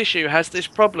has this issue, has this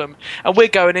problem, and we're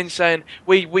going in saying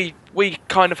we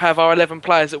kind of have our 11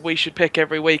 players that we should pick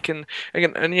every week, and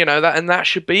that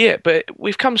should be it. But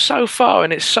we've come so far,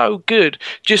 and it's so good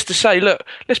just to say, look,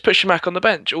 let's put Chamakh on the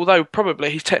bench. Although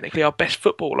probably he's technically our best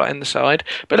footballer in the side,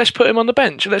 but let's put him on the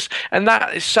bench. And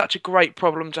that is such a great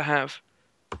problem to have.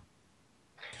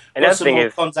 And got some more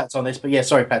contact on this, but yeah,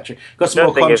 sorry, Patrick. Got some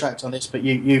more contact on this, but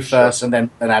you first, and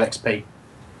then Alex P.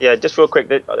 Yeah, just real quick.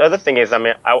 The other thing is,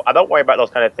 I don't worry about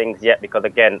those kind of things yet because,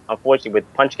 again, unfortunately,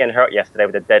 with Punch getting hurt yesterday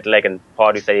with a dead leg and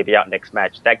Pardew said he'd be out next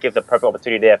match, that gives a perfect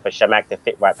opportunity there for Chamakh to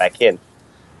fit right back in.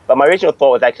 But my original thought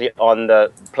was actually on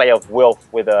the play of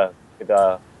Wilf with a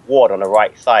Ward on the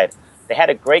right side. They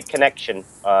had a great connection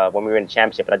when we were in the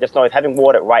Championship, and I just noticed having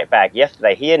Ward at right back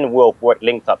yesterday, he and Wilf worked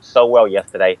linked up so well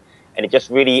yesterday, and it just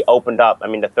really opened up. I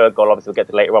mean, the third goal, obviously, we'll get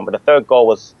to later on, but the third goal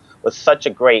was such a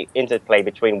great interplay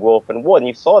between Wilf and Ward, and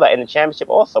you saw that in the Championship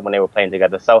also when they were playing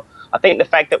together. So I think the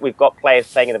fact that we've got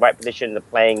players playing in the right position, and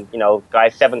playing,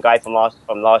 7 guys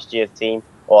from last year's team,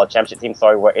 or Championship team,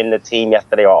 were in the team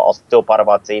yesterday or are still part of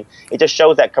our team, it just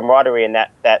shows that camaraderie and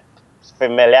that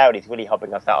familiarity is really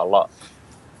helping us out a lot.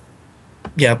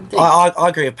 Yeah, I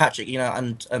agree with Patrick,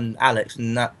 and Alex,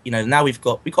 and that, now we've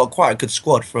got quite a good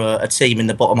squad for a team in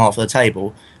the bottom half of the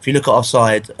table. If you look at our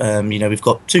side, we've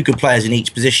got 2 good players in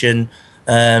each position.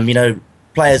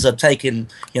 Players are taking,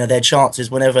 their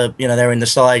chances whenever, they're in the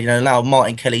side. Now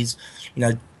Martin Kelly's,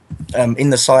 in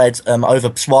the side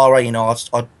over Suarez,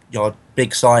 our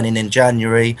big signing in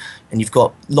January, and you've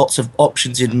got lots of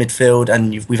options in midfield,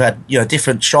 and we've had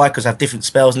different strikers have different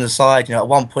spells in the side. At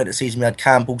one point of the season we had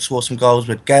Campbell score some goals,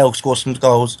 we had Gale score some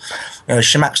goals.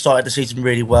 Chamakh started the season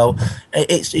really well.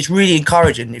 It's really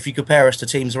encouraging if you compare us to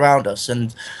teams around us,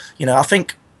 and I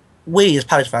think we as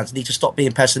Palace fans need to stop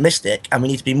being pessimistic, and we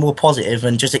need to be more positive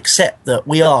and just accept that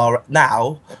we are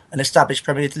now an established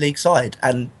Premier League side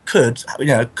and could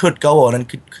go on and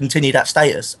could continue that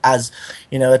status as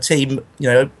a team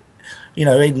in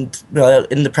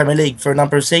the Premier League for a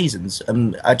number of seasons.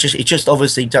 It's just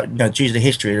obviously due to the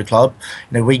history of the club,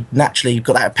 we naturally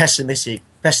got that pessimistic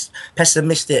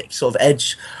sort of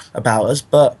edge about us,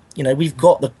 but we've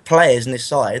got the players in this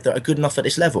side that are good enough at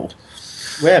this level.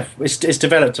 Yeah, it's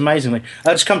developed amazingly.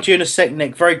 I'll just come to you in a sec,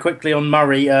 Nick. Very quickly on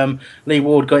Murray, Lee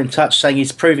Ward got in touch saying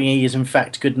he's proving he is in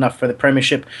fact good enough for the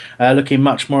Premiership, looking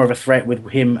much more of a threat with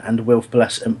him and Wilf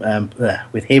and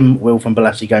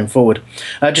Bolasie going forward.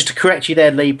 Just to correct you there,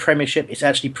 Lee, Premiership, it's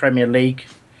actually Premier League.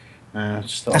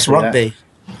 That's rugby.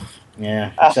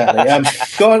 Yeah, exactly.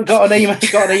 Got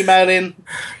an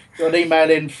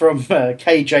email in from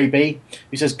KJB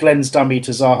who says Glenn's dummy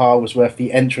to Zaha was worth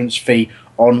the entrance fee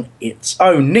on its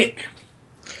own. Nick?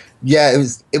 Yeah,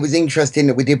 it was interesting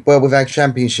that we did well with our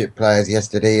Championship players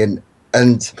yesterday,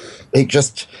 and it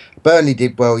just Burnley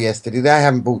did well yesterday. They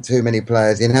haven't bought too many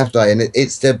players in, have they? And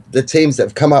it's the teams that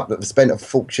have come up that have spent a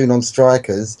fortune on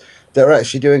strikers that are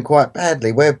actually doing quite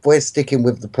badly. We're sticking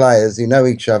with the players who know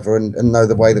each other and know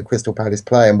the way the Crystal Palace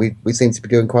play, and we seem to be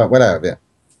doing quite well out of it.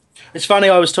 It's funny,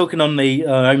 I was talking on the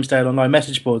Homesdale Online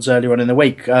message boards earlier on in the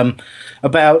week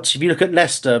about, if you look at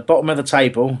Leicester, bottom of the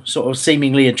table, sort of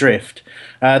seemingly adrift.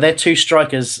 Their 2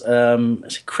 strikers,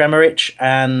 Kremerich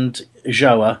and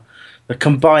Joa, the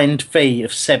combined fee of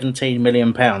 £17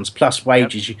 million plus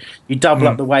wages. Yep. You double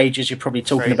up the wages, you're probably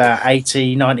talking about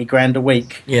 80, 90 grand a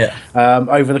week. Yeah.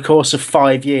 Over the course of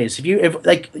 5 years. If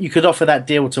you could offer that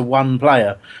deal to one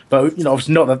player, but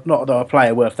obviously not that a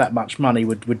player worth that much money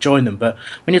would join them. But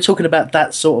when you're talking about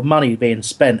that sort of money being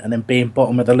spent and then being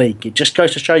bottom of the league, it just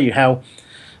goes to show you how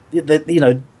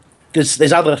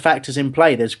there's other factors in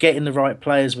play. There's getting the right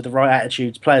players with the right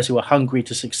attitudes, players who are hungry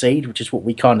to succeed, which is what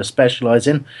we kind of specialise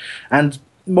in, and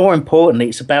more importantly,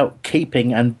 it's about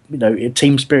keeping and a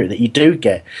team spirit that you do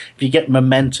get. If you get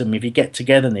momentum, if you get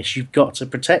togetherness, you've got to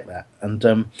protect that,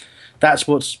 and that's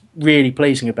what's really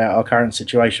pleasing about our current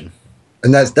situation.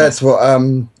 And that's what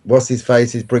what's his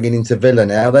face is bringing into Villa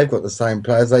now. They've got the same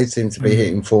players. They seem to be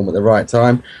hitting form at the right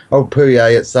time. Old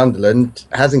Pouillet at Sunderland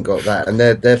hasn't got that, and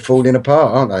they're falling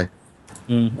apart, aren't they?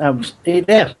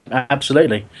 Yeah,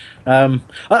 absolutely.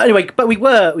 Anyway, but we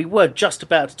were just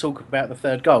about to talk about the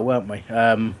third goal, weren't we?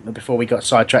 Before we got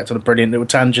sidetracked on a brilliant little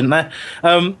tangent there.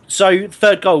 So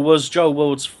third goal was Joel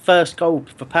Ward's first goal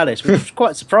for Palace, which was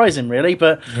quite surprising, really.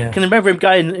 But I can remember him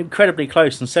going incredibly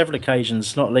close on several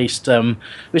occasions. Not least,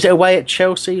 was it away at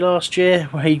Chelsea last year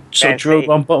where he sort of drew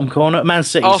one bottom corner? Man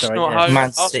City, Arsenal sorry. at home.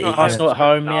 Man City. Arsenal at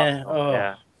home, yeah.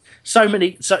 Yeah. So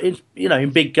many,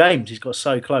 in big games, he's got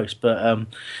so close. But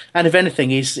and if anything,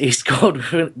 he's scored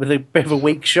with a bit of a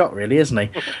weak shot, really, isn't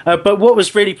he? But what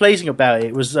was really pleasing about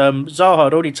it was Zaha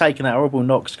had already taken that horrible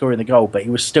knock, scoring the goal, but he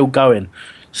was still going,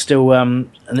 he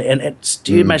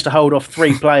managed to hold off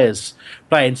three players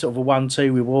playing sort of a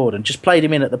 1-2 reward, and just played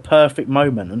him in at the perfect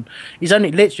moment. And he's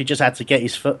only literally just had to get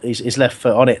his left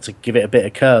foot on it to give it a bit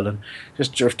of curl and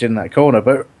just drift in that corner.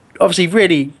 But obviously,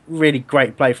 really, really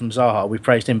great play from Zaha. We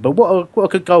praised him, but what a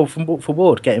good goal for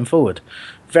Ward getting forward.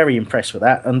 Very impressed with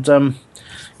that. And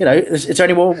is there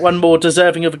any one more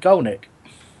deserving of a goal, Nick?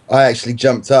 I actually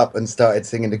jumped up and started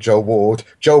singing the Joel Ward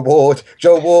song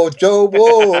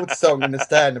in the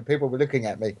stand, and people were looking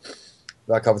at me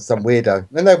like I was some weirdo.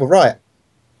 And they were right.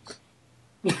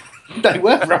 They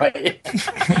were right.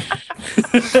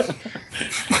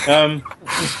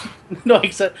 Not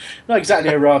exactly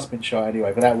a rasping shot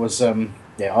anyway, but that was I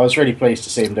was really pleased to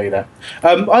see him do that.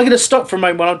 I'm going to stop for a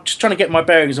moment while I'm just trying to get my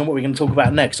bearings on what we're going to talk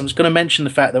about next. I'm just going to mention the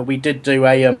fact that we did do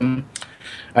a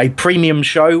premium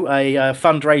show, a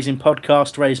fundraising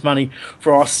podcast to raise money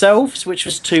for ourselves, which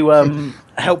was to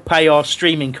help pay our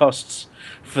streaming costs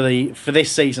for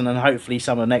this season and hopefully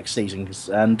some of next season,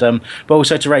 and but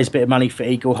also to raise a bit of money for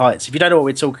Eagle Heights. If you don't know what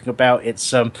we're talking about, it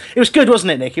was good,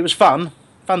 wasn't it, Nick? It was fun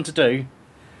to do.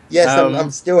 Yes, I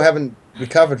still haven't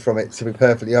recovered from it, to be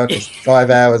perfectly honest. 5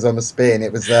 hours on the spin.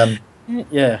 It was yeah,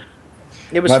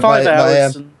 it was 5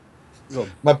 hours.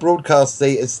 My broadcast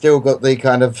seat has still got the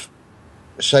kind of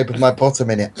shape of my bottom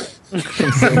in it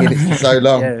from sitting in it for so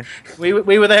long. Yeah. We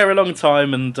were there a long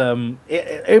time, and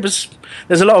it was,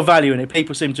 there's a lot of value in it.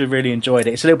 People seem to have really enjoyed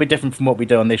it. It's a little bit different from what we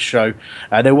do on this show.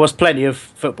 There was plenty of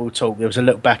football talk. There was a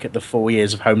look back at the 4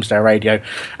 years of Homestay Radio,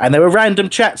 and there were random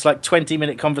chats, like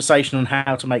 20-minute conversation on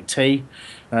how to make tea.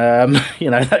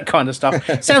 That kind of stuff.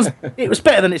 It was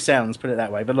better than it sounds, put it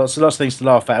that way, but lots of things to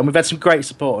laugh at, and we've had some great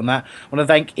support on that. I want to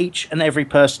thank each and every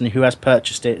person who has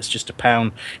purchased it. It's just £1.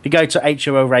 If you go to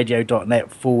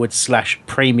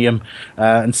holradio.net/premium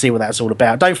and see what that's all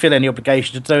about. Don't feel any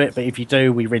obligation to do it, but if you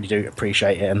do, we really do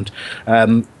appreciate it.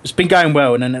 And it's been going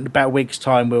well, and in about a week's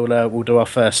time we'll do our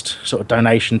first sort of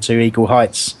donation to Eagle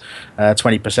Heights,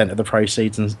 20% of the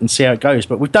proceeds, and see how it goes.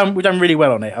 But we've done really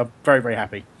well on it. I'm very, very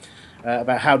happy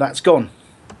about how that's gone.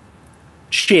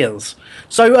 Cheers.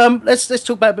 So let's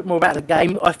talk about a bit more about the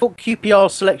game. I thought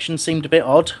QPR's selection seemed a bit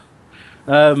odd.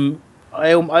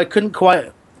 I couldn't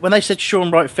quite, when they said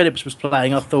Sean Wright-Phillips was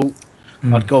playing, I thought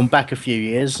I'd gone back a few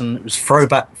years, and it was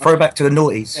throwback to the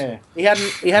noughties. Yeah,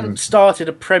 he hadn't started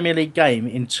a Premier League game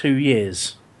in 2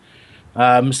 years.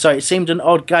 So it seemed an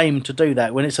odd game to do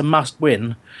that when it's a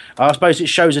must-win. I suppose it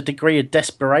shows a degree of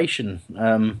desperation.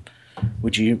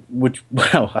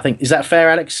 Well, I think, is that fair,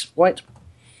 Alex White?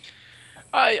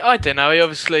 I don't know.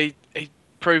 He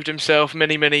proved himself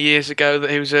many years ago that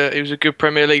he was a good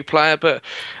Premier League player. But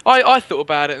I thought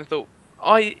about it and thought,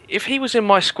 if he was in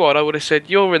my squad, I would have said,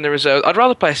 you're in the reserve. I'd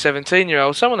rather play a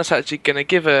 17-year-old, someone that's actually going to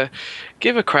give a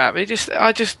crap.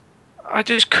 I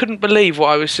just couldn't believe what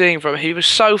I was seeing from him. He was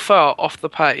so far off the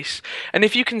pace. And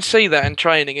if you can see that in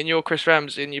training and you're Chris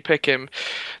Ramsey and you pick him,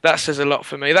 that says a lot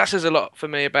for me. That says a lot for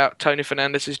me about Tony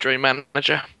Fernandez's dream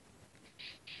manager.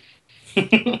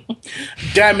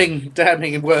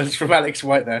 damning words from Alex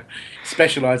White there.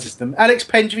 Specialises them. Alex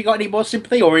Penge, have you got any more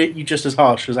sympathy, or are you just as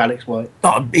harsh as Alex White?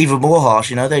 Not even more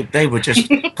harsh, they were just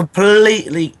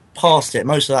completely past it.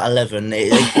 Most of that 11,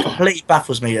 it completely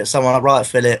baffles me that someone like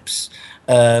Wright-Phillips,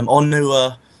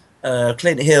 Onua,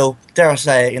 Clinton Hill, dare I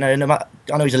say it, no matter,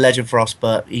 I know he's a legend for us,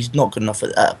 but he's not good enough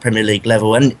at Premier League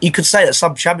level. And you could say that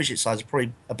some Championship sides are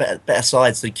probably a better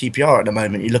sides than QPR at the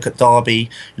moment. You look at Derby, you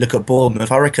look at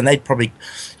Bournemouth. I reckon they'd probably,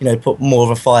 put more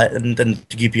of a fight than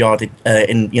QPR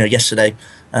did yesterday.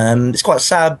 It's quite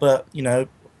sad, but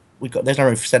there's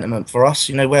no sentiment for us.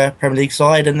 You know, we're a Premier League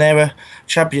side and they're a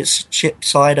Championship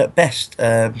side at best,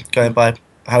 going by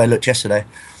how they looked yesterday.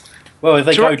 Well, if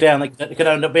they go down, they could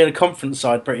end up being a conference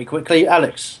side pretty quickly.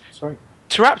 Alex, sorry.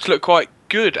 Taarabt looked quite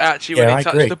good actually when he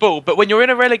touched the ball, but when you're in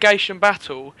a relegation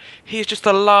battle, he's just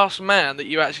the last man that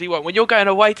you actually want. When you're going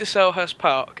away to Selhurst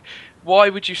Park, why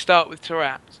would you start with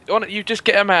Taarabt? You just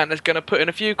get a man that's going to put in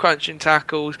a few crunching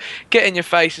tackles, get in your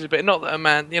faces a bit. Not that a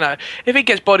man, if he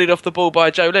gets bodied off the ball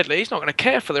by Joe Ledley, he's not going to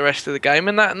care for the rest of the game,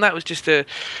 and that was just a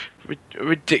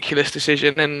ridiculous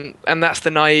decision, and that's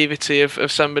the naivety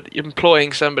of somebody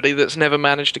employing somebody that's never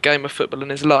managed a game of football in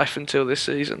his life until this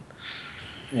season.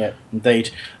 Yeah,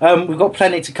 indeed. We've got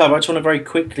plenty to cover. I just want to very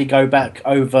quickly go back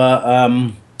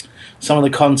over some of the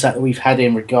contact that we've had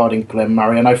in regarding Glenn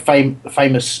Murray. I know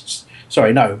famous.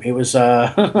 Sorry, no, it was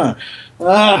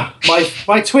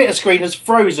my Twitter screen has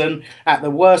frozen at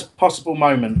the worst possible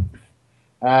moment.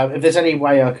 If there's any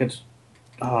way I could.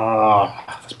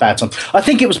 That's bad time. I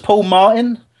think it was Paul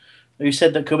Martin who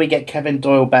said that could we get Kevin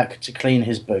Doyle back to clean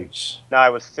his boots? No,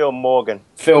 it was Phil Morgan.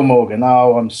 Phil Morgan.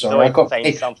 Oh, I'm sorry. I got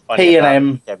P and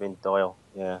M. Kevin Doyle.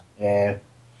 Yeah. Yeah.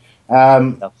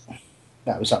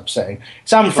 That was upsetting.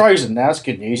 It's unfrozen now. That's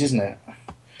good news, isn't it?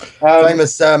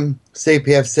 Famous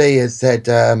CPFC has said.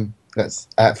 That's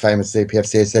at famous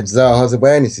CPFC has said Zaha's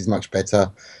awareness is much better.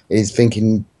 He's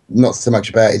thinking not so much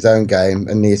about his own game,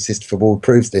 and the assist for Ward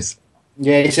proves this.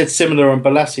 Yeah, he said similar on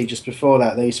Balassi just before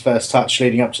that his first touch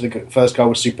leading up to the first goal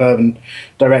was superb and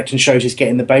direct and shows he's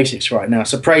getting the basics right now.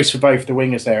 So praise for both the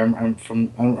wingers there,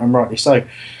 and rightly so.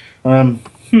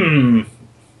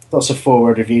 Lots of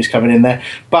forward reviews coming in there.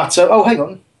 But, hang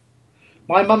on.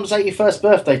 My mum's 81st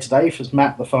birthday today, for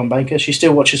Matt, the farm banker. She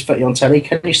still watches footy on telly.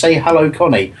 Can you say hello,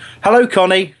 Connie? Hello,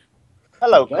 Connie.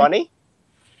 Hello, Connie.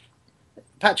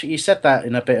 Patrick, you said that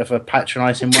in a bit of a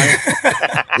patronising way.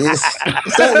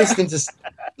 It's like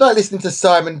listening to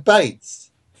Simon Bates.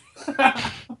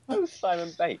 Who's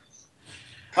Simon Bates?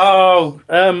 Oh,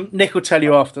 Nick will tell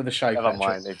you after the show. Never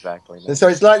mind, exactly. So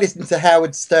it's like listening to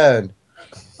Howard Stern.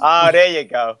 Oh, there you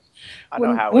go. I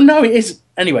know Howard. Well, no, it is.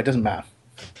 Anyway, it doesn't matter.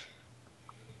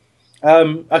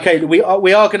 Okay, we are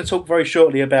going to talk very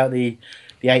shortly about the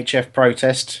HF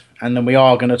protest, and then we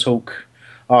are going to talk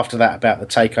after that about the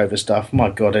takeover stuff. My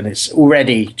God, and it's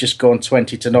already just gone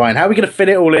 20-9. How are we going to fit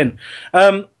it all in?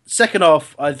 Second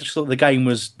half, I just thought the game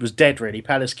was dead, really.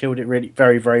 Palace killed it really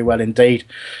very, very well indeed.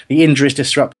 The injuries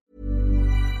disrupt.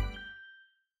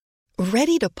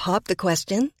 Ready to pop the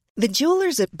question? The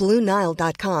jewelers at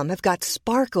BlueNile.com have got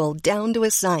sparkle down to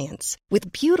a science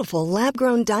with beautiful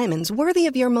lab-grown diamonds worthy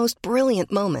of your most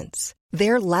brilliant moments.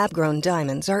 Their lab-grown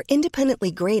diamonds are independently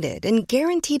graded and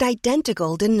guaranteed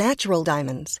identical to natural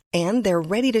diamonds, and they're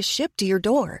ready to ship to your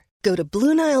door. Go to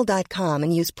BlueNile.com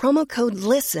and use promo code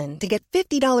LISTEN to get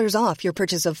 $50 off your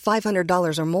purchase of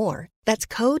 $500 or more. That's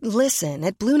code LISTEN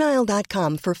at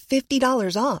BlueNile.com for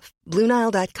 $50 off.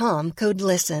 BlueNile.com, code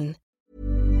LISTEN.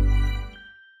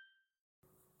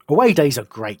 Away days are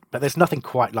great, but there's nothing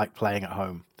quite like playing at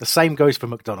home. The same goes for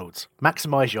McDonald's.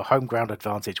 Maximise your home ground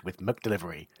advantage with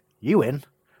McDelivery. You win.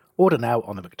 Order now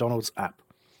on the McDonald's app.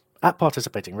 At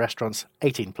participating restaurants,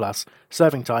 18 plus,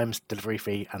 serving times, delivery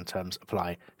fee and terms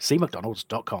apply. See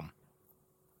mcdonalds.com.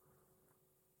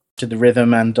 To the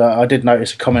rhythm, and I did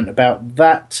notice a comment about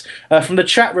that from the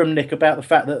chat room, Nick, about the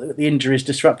fact that the injuries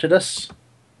disrupted us.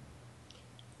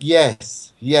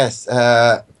 Yes.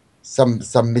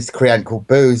 Some miscreant called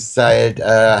Booze said,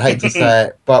 I hate to say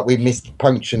it, but we missed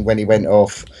Puncheon when he went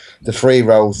off. The free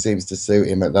roll seems to suit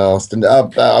him at last. And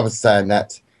I was saying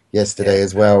that yesterday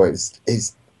as well.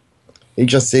 He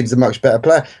just seems a much better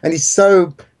player. And he's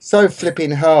so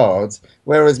flipping hard,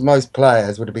 whereas most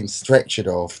players would have been stretchered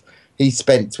off. He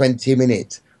spent 20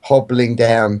 minutes hobbling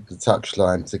down the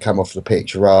touchline to come off the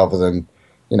pitch rather than,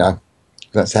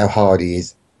 that's how hard he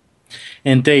is.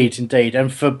 Indeed.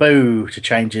 And for Boo to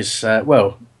change his...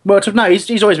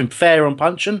 he's always been fair on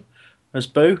Puncheon as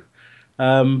Boo.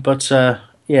 Certainly.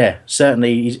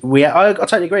 I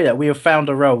totally agree that we have found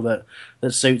a role that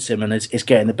suits him and is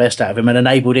getting the best out of him and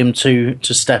enabled him to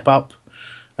step up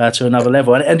to another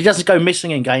level. And he doesn't go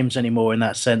missing in games anymore in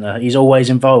that centre. He's always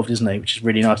involved, isn't he? Which is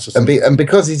really nice to see. And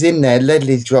because he's in there,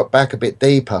 Ledley's dropped back a bit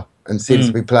deeper and seems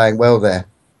to be playing well there.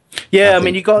 Yeah, I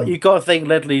mean, you got to think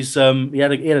Ledley's. He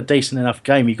had a decent enough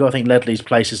game. You got to think Ledley's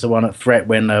place is the one at threat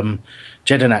when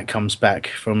Jedinak comes back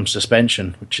from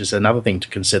suspension, which is another thing to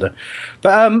consider.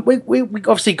 But we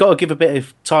obviously got to give a bit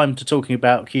of time to talking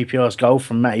about QPR's goal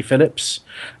from Matty Phillips.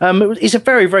 He's a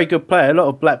very, very good player. A lot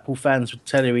of Blackpool fans would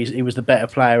tell you he was the better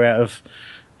player out of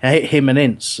him and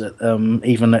Ince,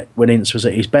 even when Ince was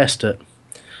at his best at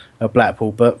at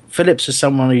Blackpool. But Phillips is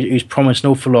someone who's promised an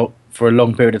awful lot for a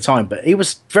long period of time, but he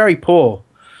was very poor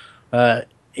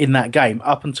in that game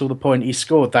up until the point he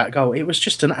scored that goal. It was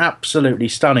just an absolutely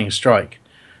stunning strike.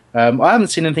 I haven't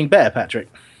seen anything better, Patrick,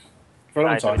 for a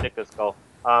long time. It's a ridiculous goal.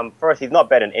 First, he's not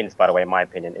better than Ince, by the way, in my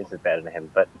opinion. Ince is better than him.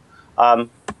 But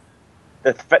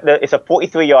it's a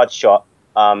 43-yard shot.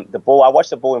 The ball, I watched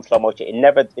the ball in slow motion.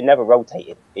 It never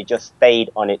rotated. It just stayed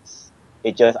on its.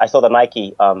 I saw the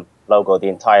Nike logo the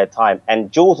entire time,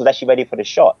 and Jules was actually ready for the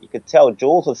shot. You could tell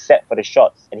Jules was set for the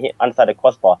shots and hit inside the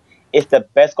crossbar. It's the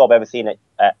best goal I've ever seen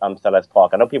at Selhurst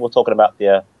Park. I know people talking about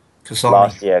the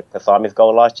last year, Kasami's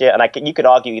goal last year, and you could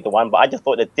argue either one, but I just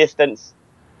thought the distance,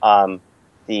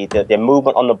 the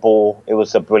movement on the ball, it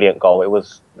was a brilliant goal. It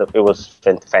was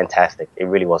fantastic. It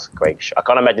really was a great shot. I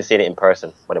can't imagine seeing it in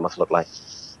person, what it must look like.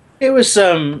 It was,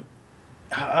 I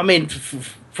mean,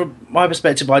 from my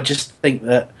perspective, I just think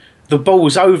that the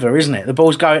ball's over, isn't it? The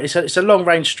ball's going. It's a long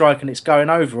range strike, and it's going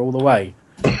over all the way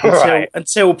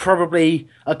until probably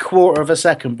a quarter of a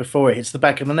second before it hits the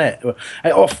back of the net,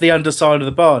 off the underside of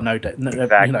the bar. No,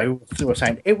 exactly. You know what I'm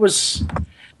saying. It was.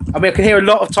 I mean, I can hear a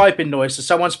lot of typing noise, so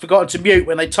someone's forgotten to mute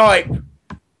when they type.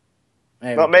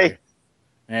 Not me.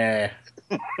 Yeah.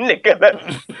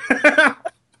 Nicola.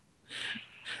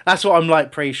 That's what I'm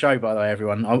like pre-show, by the way,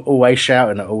 everyone. I'm always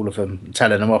shouting at all of them,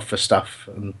 telling them off for stuff,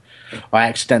 and I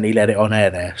accidentally let it on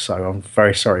air there, so I'm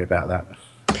very sorry about that.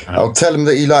 I'll tell them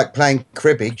that you like playing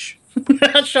cribbage.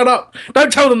 Shut up!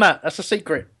 Don't tell them that. That's a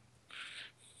secret.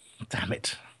 Damn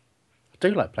it! I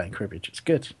do like playing cribbage. It's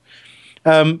good.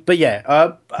 But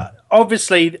yeah,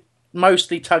 obviously,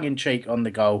 mostly tongue-in-cheek on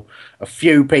the goal. A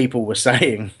few people were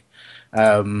saying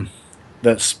that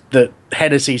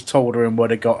Hennessy's taller and would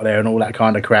have got there and all that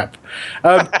kind of crap.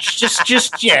 Just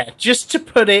to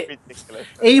put it,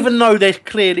 even though they're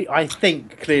clearly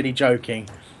joking.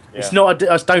 Yeah. It's not.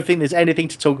 I don't think there's anything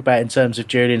to talk about in terms of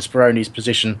Julian Speroni's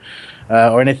position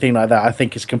or anything like that. I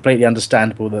think it's completely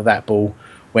understandable that ball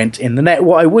went in the net.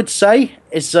 What I would say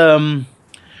is, I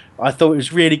thought it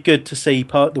was really good to see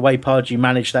the way Pardew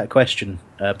managed that question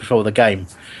before the game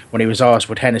when he was asked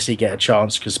would Hennessy get a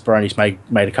chance because Speroni's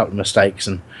made a couple of mistakes,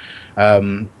 and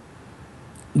I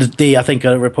think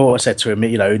a reporter said to him,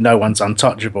 no one's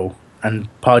untouchable, and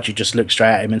Pardew just looked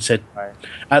straight at him and said,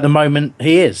 at the moment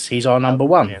he's our number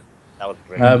one. Yeah, that was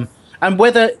brilliant. And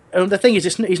the thing is,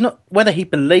 he's not whether he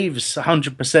believes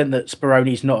 100% that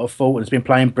Speroni's not at fault and has been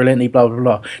playing brilliantly, blah blah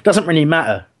blah. It doesn't really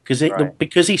matter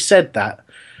because he said that.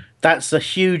 That's a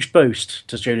huge boost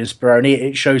to Julian Speroni.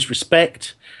 It shows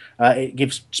respect. It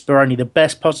gives Speroni the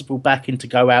best possible backing to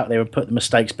go out there and put the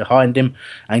mistakes behind him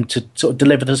and to sort of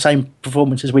deliver the same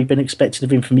performances we've been expecting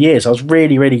of him for years. I was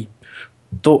really, really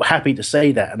happy to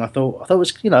see that, and I thought it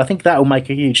was, I think that will make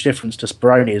a huge difference to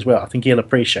Speroni as well. I think he'll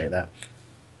appreciate that.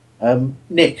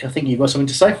 Nick, I think you've got something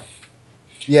to say.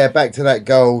 Yeah, back to that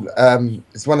goal.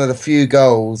 It's one of the few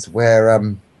goals where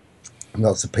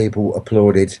lots of people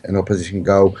applauded an opposition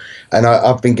goal, and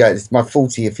I've been going. It's my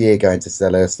 40th year going to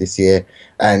Selhurst this year,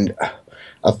 and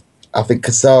I think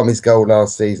Kasami's goal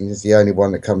last season is the only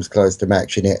one that comes close to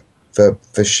matching it for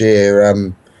sheer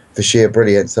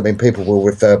brilliance. I mean, people will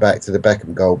refer back to the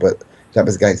Beckham goal, but that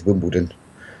was against Wimbledon,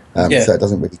 so it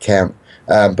doesn't really count.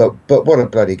 But what a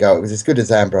bloody goal! It was as good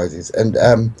as Ambrose's, and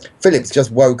Phillips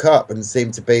just woke up and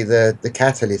seemed to be the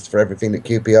catalyst for everything that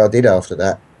QPR did after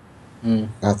that.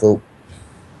 I thought.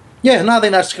 Yeah, no, I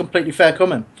think that's a completely fair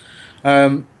comment.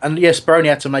 And yes, Speroni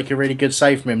had to make a really good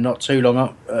save from him not too long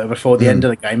up before the end of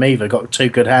the game either. Got two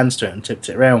good hands to it and tipped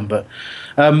it around. But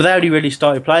they only really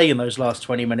started playing in those last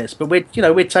 20 minutes. But we'd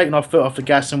taken our foot off the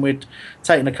gas and we'd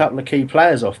taken a couple of key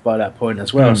players off by that point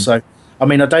as well. So, I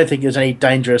mean, I don't think there's any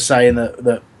danger of saying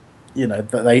that they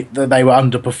were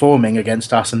underperforming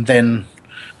against us and then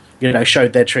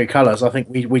showed their true colours. I think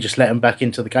we just let them back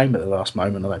into the game at the last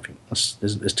moment. I don't think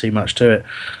there's too much to it.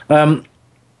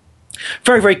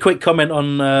 Very, very quick comment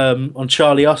on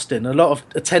Charlie Austin. A lot of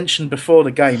attention before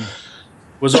the game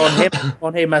was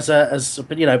on him as a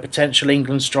potential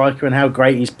England striker and how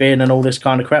great he's been and all this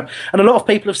kind of crap. And a lot of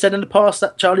people have said in the past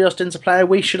that Charlie Austin's a player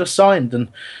we should have signed, and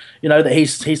that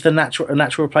he's the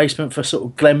natural replacement for sort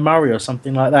of Glenn Murray or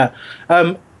something like that.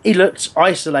 He looked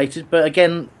isolated, but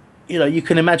again, you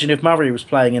can imagine if Murray was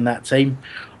playing in that team,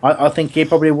 I think he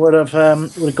probably would have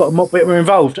got a bit more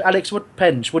involved. Alex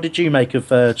Penge, what did you make of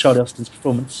Charlie Austin's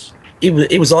performance?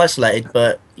 It was isolated,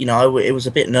 but it was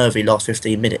a bit nervy last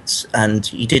 15 minutes, and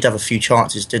he did have a few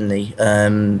chances, didn't he?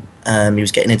 He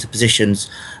was getting into positions,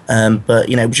 but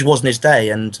which wasn't his day.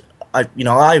 And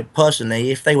I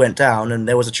personally, if they went down and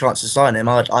there was a chance to sign him,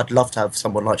 I'd love to have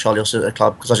someone like Charlie Austin at the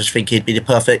club, because I just think he'd be the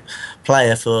perfect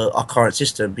player for our current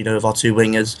system. With our two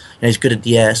wingers, he's good at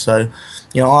the air. So,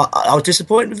 I was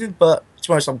disappointed with him, but to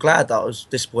be honest, I'm glad that I was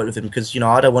disappointed with him, because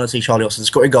I don't want to see Charlie Austin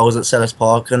scoring goals at Selhurst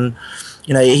Park, and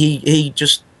he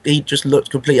just looked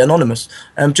completely anonymous.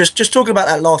 Just talking about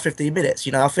that last 15 minutes,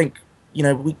 I think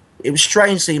it was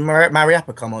strange seeing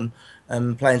Mariappa come on.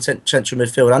 Playing central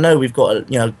midfield. I know we've got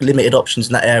limited options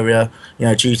in that area,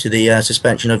 due to the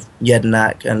suspension of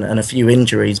Jednak and a few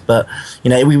injuries. But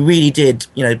we really did,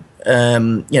 we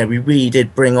really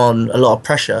did bring on a lot of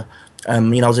pressure.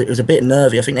 It was a bit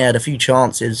nervy. I think they had a few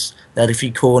chances, they had a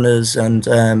few corners, and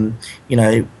I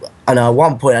know at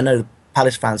one point I know the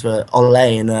Palace fans were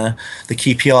olaying the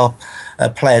QPR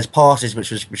players' passes,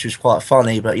 which was quite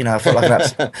funny. But I felt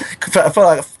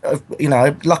like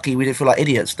lucky we didn't feel like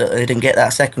idiots that they didn't get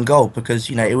that second goal, because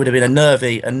it would have been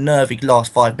a nervy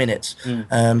last 5 minutes,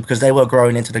 because they were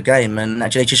growing into the game, and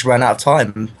actually they just ran out of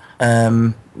time.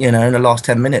 In the last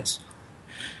 10 minutes.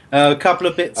 A couple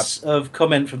of bits of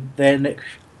comment from there, Nick.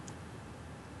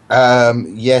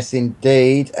 Yes,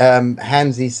 indeed.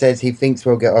 Hansi says he thinks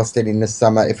we'll get Austin in the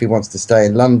summer if he wants to stay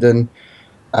in London.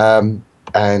 And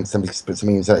somebody's put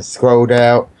something that scrolled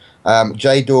out.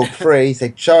 J-Dog 3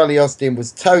 said Charlie Austin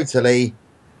was totally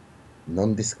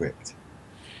nondescript.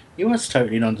 He was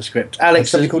totally nondescript. Alex,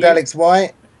 somebody called Alex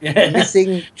White. Yeah.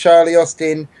 Missing Charlie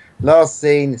Austin. Last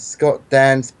seen Scott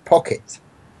Dan's pocket.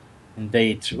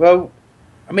 Indeed. Well,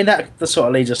 I mean, that sort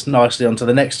of leads us nicely onto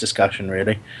the next discussion,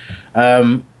 really.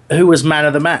 Who was man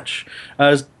of the match?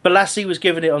 Balassi was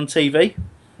given it on TV.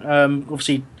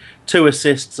 Obviously, 2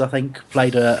 assists, I think,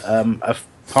 played a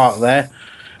part there.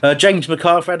 James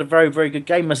McArthur had a very, very good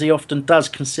game, as he often does,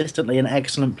 consistently an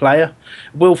excellent player.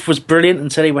 Wilf was brilliant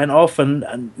until he went off,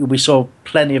 and we saw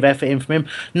plenty of effort in from him.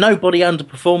 Nobody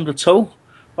underperformed at all.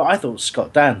 But I thought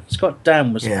Scott Dan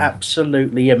was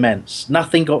absolutely immense.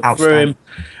 Nothing got through him.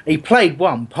 He played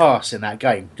one pass in that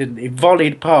game, didn't he?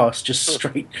 Volleyed pass just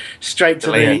straight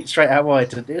out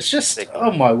wide. It's just,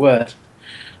 oh my word.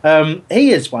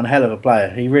 He is one hell of a player.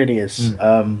 He really is.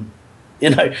 I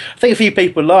think a few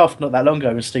people laughed not that long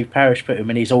ago when Steve Parish put him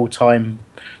in his all-time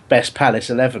best Palace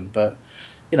 11. But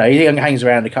he hangs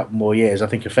around a couple more years. I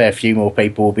think a fair few more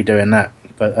people will be doing that.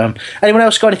 But anyone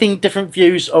else got anything different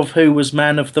views of who was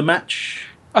man of the match?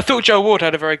 I thought Joe Ward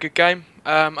had a very good game.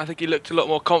 I think he looked a lot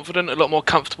more confident, a lot more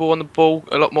comfortable on the ball,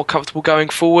 a lot more comfortable going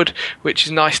forward, which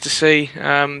is nice to see,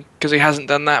 because he hasn't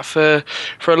done that for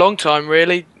a long time,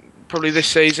 really. Probably this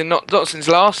season, not since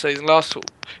last season.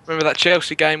 Remember that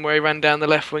Chelsea game where he ran down the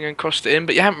left wing and crossed it in,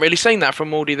 but you haven't really seen that from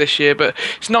Mouldy this year. But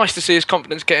it's nice to see his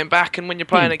confidence getting back, and when you're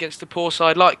playing against a poor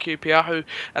side like QPR, who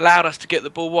allowed us to get the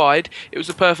ball wide, it was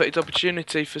a perfect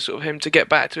opportunity for sort of him to get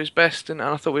back to his best, and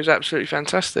I thought he was absolutely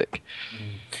fantastic.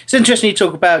 It's interesting you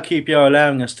talk about QPR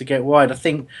allowing us to get wide. I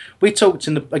think we talked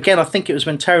I think it was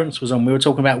when Terence was on, we were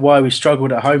talking about why we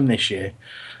struggled at home this year.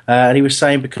 And he was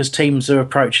saying because teams are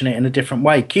approaching it in a different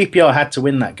way. QPR had to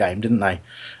win that game, didn't they?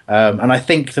 And I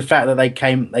think the fact that they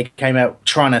came out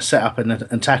trying to set up an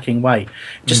attacking way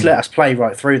just let us play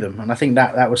right through them. And I think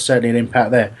that was certainly an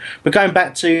impact there. But going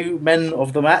back to men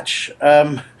of the match,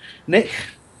 Nick?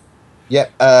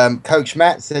 Yep. Coach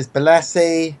Matt says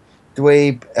Balassi.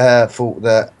 Dweeb thought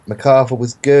that MacArthur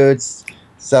was good.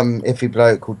 Some iffy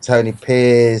bloke called Tony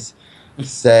Pears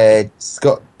said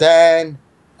Scott Dan.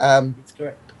 That's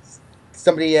correct.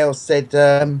 Somebody else said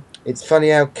it's funny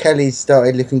how Kelly's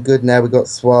started looking good now. We got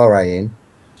Soiree in,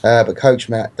 but Coach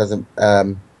Matt doesn't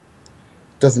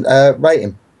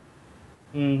rate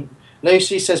him.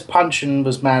 Lucy says Punchin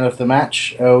was man of the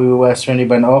match. We were worse when he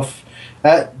went off.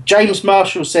 James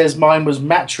Marshall says mine was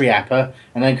Matriappa,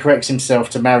 and then corrects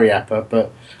himself to Mariappa.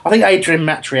 But I think Adrian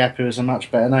Matriappa is a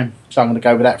much better name, so I'm going to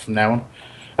go with that from now on.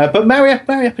 But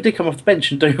Mariappa did come off the bench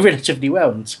and do relatively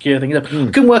well and secure things up. I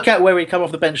couldn't work out where he'd come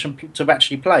off the bench to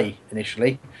actually play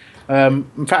initially.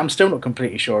 In fact, I'm still not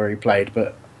completely sure where he played,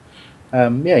 but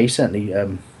he certainly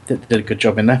did a good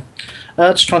job in there.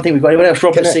 Just trying to think we've got anyone else.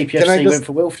 Robert CPFC went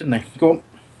for Wilf, didn't they? Go on.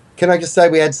 Can I just say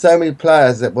we had so many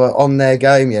players that were on their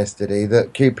game yesterday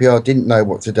that QPR didn't know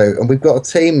what to do. And we've got a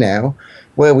team now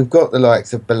where we've got the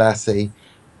likes of Balassi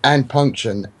and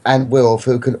Punchin and Wilf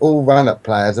who can all run up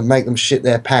players and make them shit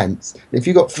their pants. If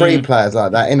you've got 3 players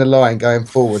like that in a line going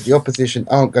forward, the opposition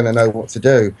aren't going to know what to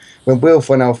do. When Wilf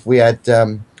went off, we had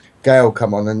Gale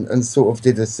come on and sort of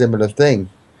did a similar thing.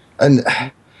 And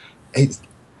I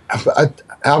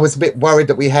was a bit worried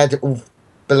that we had all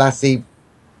Balassi,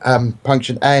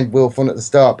 Punchin and Wilf on at the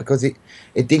start because it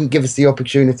didn't give us the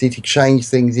opportunity to change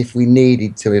things if we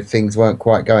needed to, if things weren't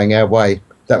quite going our way.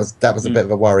 that was a bit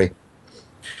of a worry.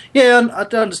 Yeah, I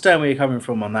do understand where you're coming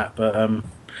from on that, but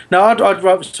no, I'd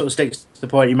rather sort of stick to the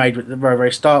point you made at the very,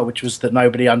 very start, which was that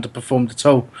nobody underperformed at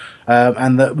all,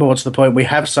 and that more to the point, we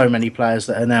have so many players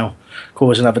that are now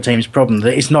causing other teams problems.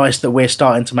 It's nice that we're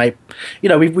starting to make,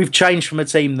 we've changed from a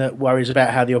team that worries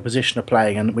about how the opposition are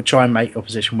playing, and we try and make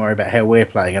opposition worry about how we're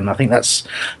playing, and I think that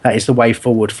is the way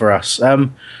forward for us.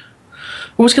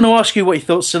 I was going to ask you what you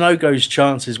thought Sonogo's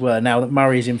chances were now that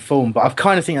Murray's in form, but I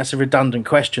kind of think that's a redundant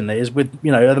question. That is, with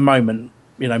at the moment,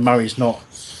 Murray's not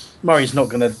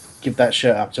going to give that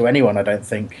shirt up to anyone, I don't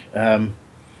think. It's a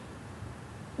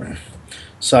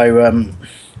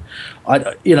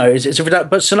but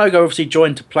Sonogo obviously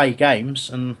joined to play games,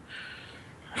 and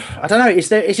I don't know. Is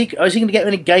he going to get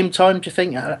any game time? Do you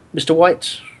think, Mr.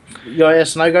 White? Yaya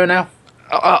Sonogo now?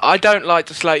 I don't like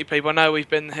to slate people. I know we've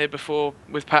been here before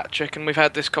with Patrick and we've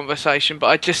had this conversation,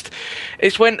 but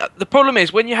it's when the problem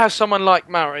is when you have someone like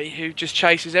Murray who just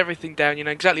chases everything down. You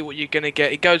know exactly what you're going to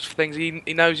get. He goes for things he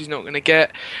knows he's not going to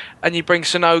get, and you bring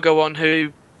Sonogo on,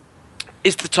 who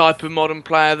is the type of modern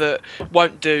player that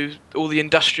won't do all the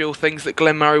industrial things that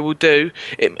Glenn Murray will do.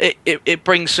 It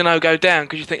brings Sonogo down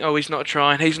because you think, oh, he's not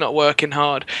trying, he's not working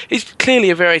hard. He's clearly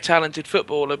a very talented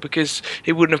footballer because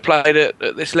he wouldn't have played at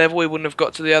this level. He wouldn't have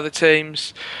got to the other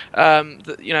teams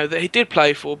that he did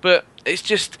play for. But it's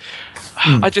just,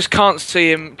 I just can't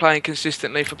see him playing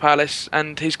consistently for Palace.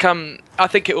 And I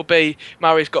think it will be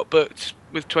Murray's got booked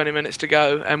with 20 minutes to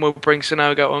go, and we'll bring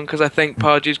Sonogo on because I think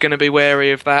Pardew's going to be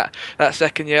wary of that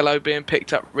second yellow being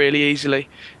picked up really easily.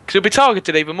 Because he'll be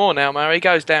targeted even more now, Murray. He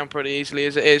goes down pretty easily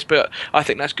as it is, but I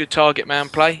think that's good target man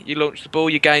play. You launch the ball,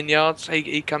 you gain yards.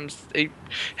 He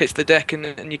hits the deck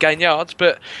and you gain yards.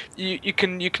 But you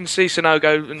can see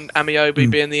Sonogo and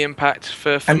Amiobi being the impact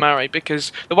for Murray,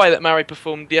 because the way that Murray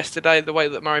performed yesterday, the way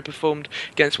that Murray performed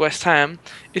against West Ham,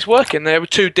 it's working. There were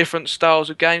two different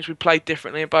styles of games. We played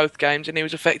differently in both games, and he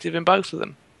was effective in both of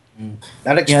them.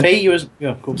 Alex P, you was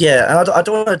cool. Yeah, and I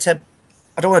don't want to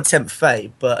tempt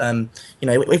fate, but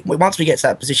once we get to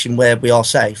that position where we are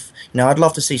safe, I'd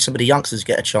love to see some of the youngsters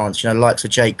get a chance. Likes of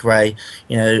Jake Gray,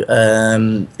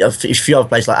 a few other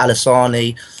players like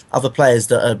Alassani, other players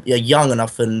that are young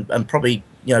enough and probably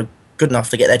good enough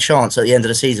to get their chance at the end of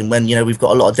the season when we've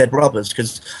got a lot of dead rubbers,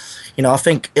 because I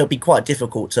think it'll be quite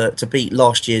difficult to beat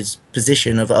last year's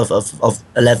position of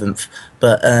 11th.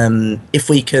 But if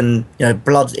we can,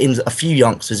 blood in a few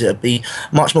youngsters, it'll be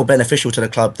much more beneficial to the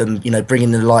club than, bringing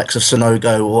the likes of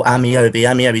Sonogo or Amiobi.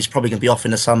 Amiobi's probably going to be off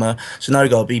in the summer.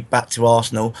 Sonogo will be back to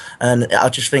Arsenal. And I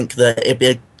just think that it'd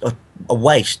be a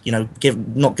waste,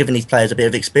 not giving these players a bit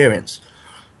of experience.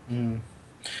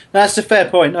 That's a fair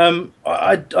point.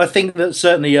 I think that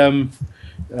certainly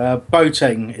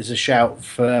Boateng is a shout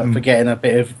for getting a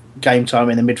bit of game time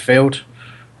in the midfield.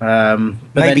 But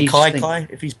maybe Kai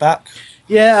if he's back.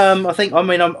 Yeah, I'm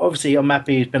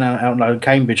happy he's been out on loan at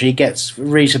Cambridge. He gets a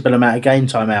reasonable amount of game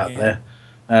time out there.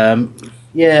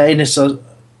 Innes,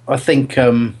 I think. I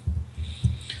don't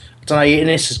know.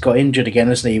 Innes has got injured again,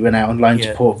 hasn't he? He went out on loan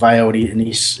to Port Vale, and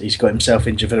he's got himself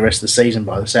injured for the rest of the season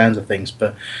by the sounds of things.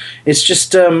 But it's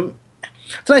just.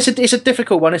 It's a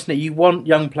difficult one, isn't it? You want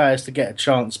young players to get a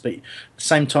chance, but at the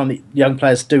same time, the young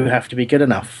players do have to be good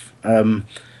enough.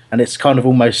 And it's kind of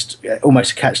almost a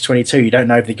catch-22. You don't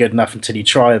know if they're good enough until you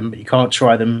try them, but you can't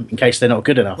try them in case they're not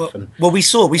good enough. Well, we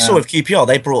saw with QPR,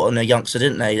 they brought on a youngster,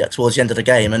 didn't they, towards the end of the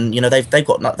game, and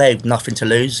they've nothing to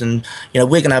lose, and we're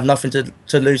going to have nothing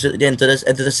to lose at the end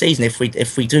of the season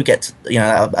if we do get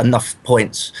enough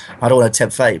points. I don't want to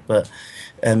tempt fate, but.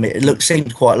 It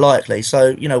seemed quite likely,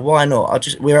 so why not?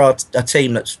 We're a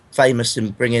team that's famous in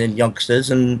bringing in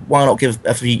youngsters, and why not give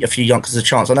a few youngsters a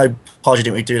chance? I know Pardew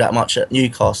didn't really do that much at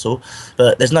Newcastle,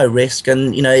 but there's no risk,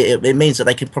 and it means that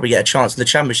they could probably get a chance in the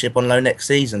Championship on loan next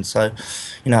season. So,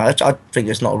 I think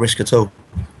it's not a risk at all.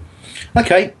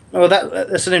 Okay, well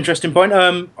that's an interesting point.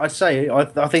 I'd say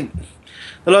I think.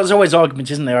 There's always arguments,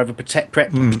 isn't there, over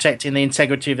protecting the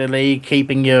integrity of the league,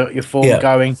 keeping your form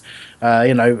going,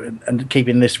 and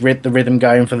keeping the rhythm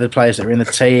going for the players that are in the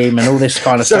team, and all this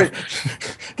kind of stuff.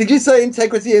 Did you say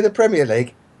integrity of the Premier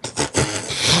League?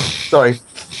 Sorry,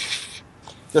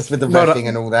 just with the reffing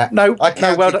and all that. No, I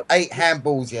counted 8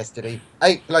 handballs yesterday.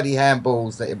 8 bloody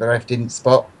handballs that the ref didn't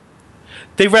spot.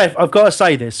 The ref, I've got to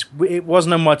say this, it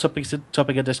wasn't on my topic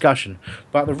of discussion,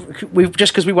 but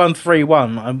just because we won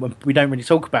 3-1, we don't really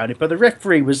talk about it, but the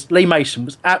referee Lee Mason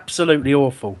was absolutely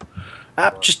awful.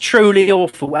 Just truly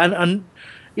awful. And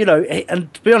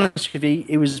and to be honest with you,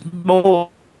 it was more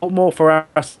for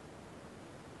us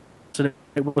than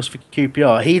it was for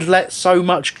QPR. He let so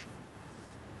much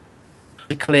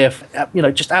clear,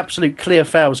 just absolute clear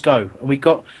fouls go, and we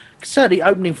got. Certainly,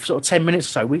 opening for sort of 10 minutes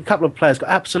or so, a couple of players got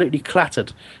absolutely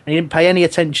clattered, and he didn't pay any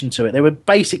attention to it. There were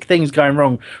basic things going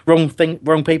wrong,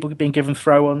 wrong people being given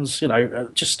throw-ons.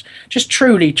 Just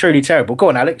truly terrible. Go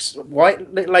on, Alex.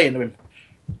 White, lay into him.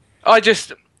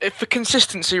 For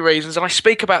consistency reasons, and I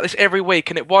speak about this every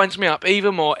week, and it winds me up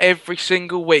even more every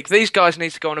single week. These guys need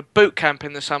to go on a boot camp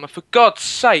in the summer, for God's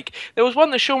sake. There was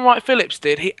one that Sean Wright-Phillips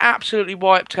did. He absolutely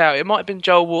wiped out. It might have been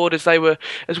Joel Ward as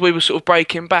we were sort of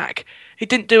breaking back. He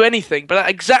didn't do anything, but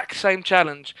that exact same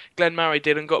challenge Glenn Murray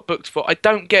did and got booked for. I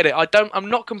don't get it. I'm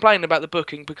not complaining about the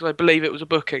booking because I believe it was a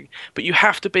booking, but you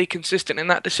have to be consistent in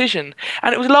that decision.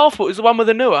 And it was laughable. It was the one with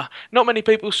the Nua. Not many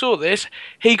people saw this.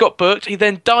 He got booked. He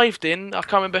then dived in. I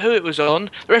can't remember who it was on.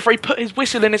 The referee put his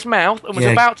whistle in his mouth and was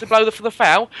about to blow for the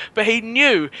foul, but he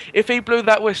knew if he blew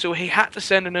that whistle, he had to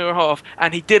send a Nua off,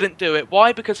 and he didn't do it.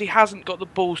 Why? Because he hasn't got the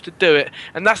balls to do it,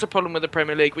 and that's the problem with the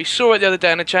Premier League. We saw it the other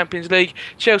day in the Champions League.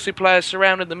 Chelsea players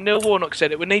surrounded them. Neil Warnock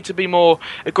said it. We need to be more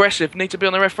aggressive. Need to be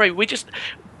on the referee.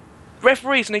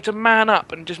 Referees need to man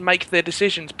up and just make their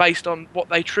decisions based on what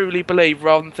they truly believe,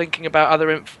 rather than thinking about other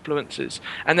influences.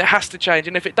 And it has to change.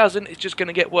 And if it doesn't, it's just going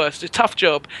to get worse. It's a tough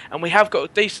job, and we have got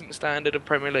a decent standard of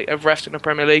refs in the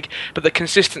Premier League, but the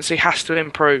consistency has to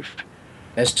improve.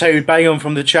 There's two bang on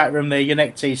from the chat room there.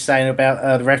 Yanekti's saying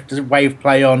about the ref doesn't wave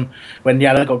play on when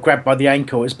Yala got grabbed by the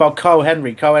ankle. It's by Carl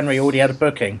Henry. Carl Henry already had a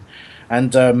booking.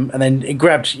 And then he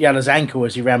grabbed Yala's ankle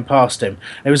as he ran past him.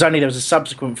 There was a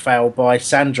subsequent foul by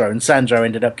Sandro, and Sandro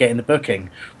ended up getting the booking.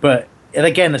 And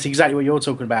again, that's exactly what you're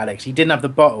talking about, Alex. He didn't have the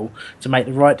bottle to make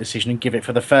the right decision and give it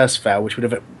for the first foul, which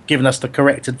would have given us the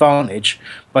correct advantage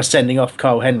by sending off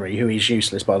Carl Henry, who is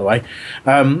useless, by the way.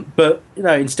 But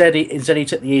instead he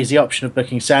took the easy option of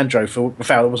booking Sandro for a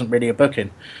foul that wasn't really a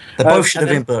booking. They both should have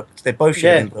been booked. They both should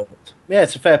have been booked. Yeah,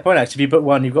 it's a fair point, actually. If you book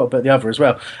one, you've got to book the other as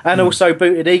well. And also,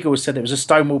 Booted Eagles said it was a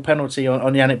Stonewall penalty on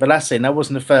Yannick Bolasie, and that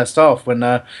wasn't the first half when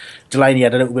Delaney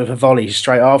had a little bit of a volley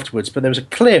straight afterwards. But there was a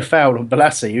clear foul on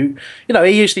Bolasie, who,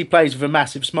 he usually plays with a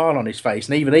massive smile on his face,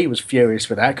 and even he was furious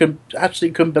for that.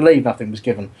 Absolutely couldn't believe nothing was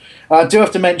given. I do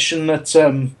have to mention that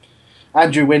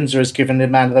Andrew Windsor has given the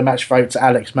man of the match vote to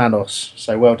Alex Manos,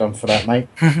 so well done for that, mate.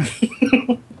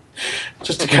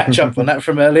 Just to catch up on that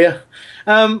from earlier.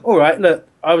 All right, look,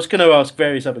 I was going to ask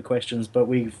various other questions, but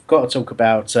we've got to talk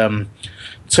about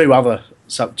two other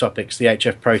subtopics: the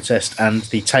HF protest and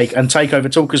the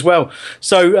takeover talk as well.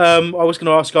 So I was going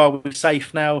to ask, are we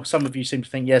safe now? Some of you seem to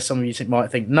think yes, some of you might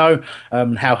think no.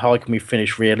 How high can we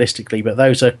finish realistically? But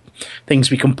those are things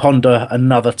we can ponder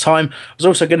another time. I was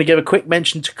also going to give a quick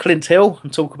mention to Clint Hill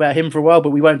and talk about him for a while,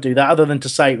 but we won't do that, other than to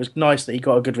say it was nice that he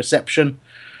got a good reception.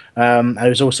 And it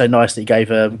was also nice that he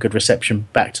gave a good reception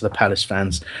back to the Palace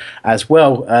fans as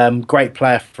well. Great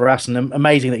player for us, and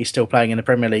amazing that he's still playing in the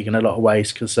Premier League in a lot of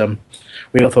ways, because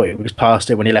we all thought it was past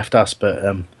it when he left us.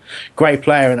 But great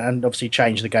player, and obviously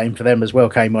changed the game for them as well.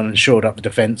 Came on and shored up the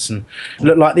defence and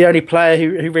looked like the only player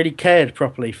who really cared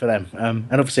properly for them.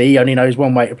 And obviously he only knows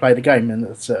one way to play the game, and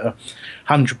that's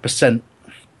 100%.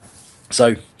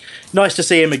 So nice to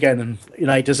see him again, and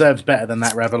he deserves better than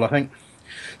that, Ravel, I think.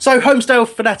 So, Homesdale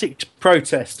Fanatics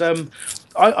protest. I'm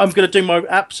going to do my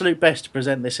absolute best to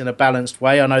present this in a balanced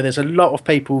way. I know there's a lot of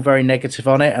people very negative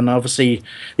on it, and obviously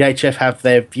the HF have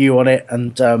their view on it.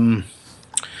 And I'm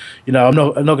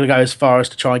not going to go as far as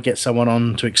to try and get someone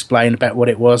on to explain about what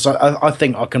it was. I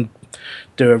think I can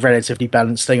do a relatively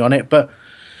balanced thing on it. But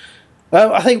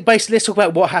I think basically let's talk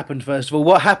about what happened first of all.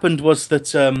 What happened was that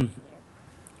the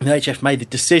HF made the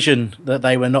decision that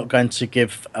they were not going to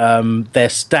give their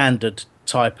standard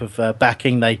type of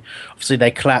backing. They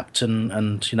clapped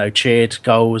and cheered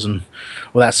goals and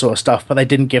all that sort of stuff, but they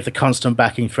didn't give the constant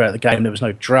backing throughout the game. There was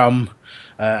no drum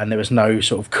and there was no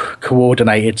sort of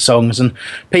coordinated songs, and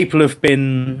people have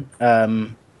been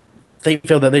they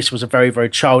feel that this was a very, very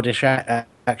childish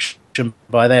action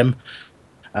by them,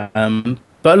 but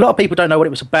a lot of people don't know what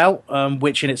it was about,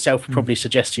 which in itself probably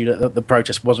suggests to you that the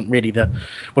protest wasn't really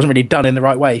done in the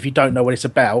right way. If you don't know what it's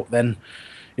about, then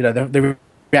the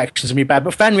reactions are really bad,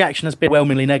 but fan reaction has been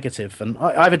overwhelmingly negative, and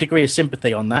I have a degree of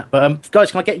sympathy on that. But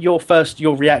guys, can I get your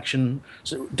reaction,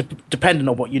 depending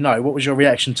on what you know? What was your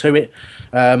reaction to it?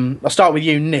 I'll start with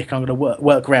you, Nick. I'm going to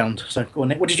work round. So go on,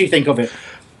 Nick. What did you think of it?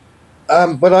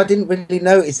 Well, I didn't really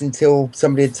notice until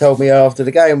somebody had told me after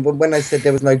the game. But when they said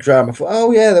there was no drum, I thought,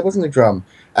 oh yeah, there wasn't a drum,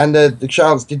 and the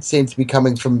chants did seem to be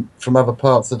coming from other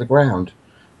parts of the ground.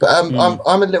 But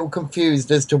I'm a little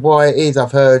confused as to why it is.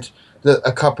 I've heard that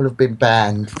a couple have been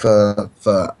banned for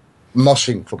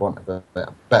moshing, for want of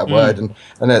a better word, and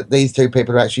that these two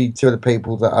people are actually two of the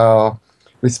people that are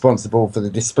responsible for the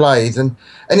displays, and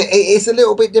it's a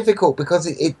little bit difficult because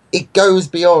it goes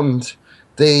beyond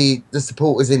the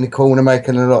supporters in the corner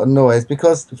making a lot of noise,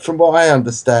 because from what I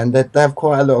understand, they have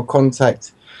quite a lot of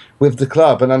contact with the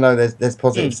club, and I know there's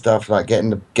positive stuff like getting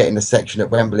the section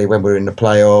at Wembley when we're in the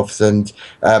playoffs, and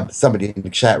somebody in the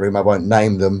chat room, I won't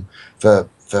name them for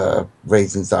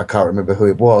reasons that I can't remember who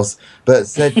it was, but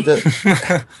said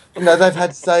that they've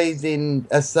had say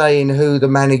in who the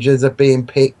managers are being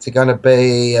picked are going to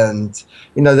be, and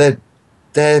they're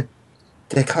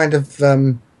kind of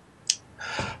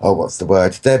what's the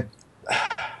word? They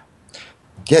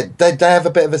have a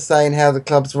bit of a say in how the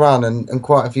club's run, and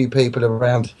quite a few people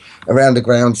around the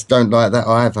grounds don't like that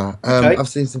either. Okay. I've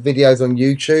seen some videos on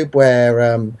YouTube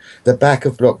where the back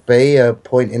of Block B are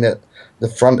pointing at the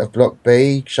front of Block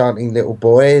B, chanting "Little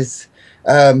boys."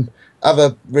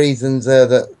 Other reasons are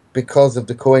that because of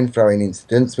the coin throwing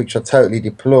incidents, which I totally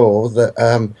deplore,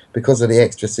 that because of the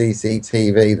extra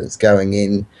CCTV that's going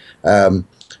in,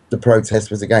 the protest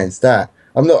was against that.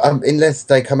 I'm not unless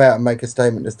they come out and make a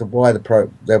statement as to why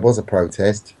there was a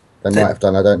protest. They might have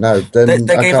done. I don't know. Then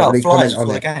they I gave can't out really flyers comment on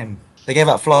before the game. They gave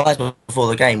out flyers before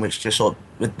the game, which just sort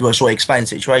of explained the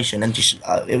situation, and just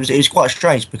it was quite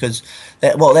strange because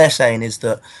what they're saying is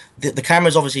that the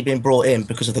cameras obviously being brought in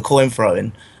because of the coin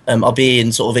throwing are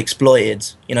being sort of exploited.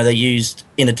 They're used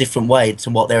in a different way to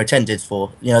what they're intended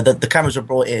for. The cameras were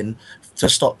brought in to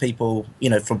stop people,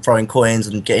 from throwing coins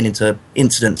and getting into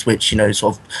incidents which,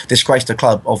 sort of disgrace the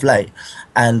club of late.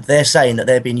 And they're saying that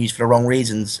they're being used for the wrong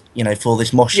reasons, for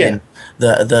this moshing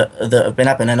that have been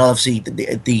happening. And obviously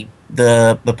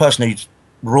the person who's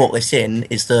brought this in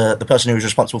is the person who was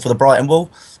responsible for the Brighton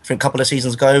wall. I think a couple of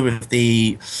seasons ago with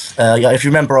the if you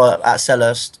remember at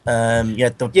Selhurst,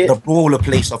 the wall of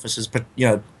police officers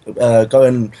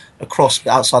going across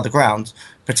outside the ground.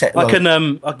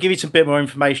 I'll give you some bit more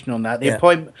information on that. The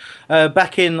appointment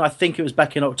back in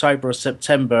October or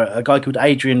September, a guy called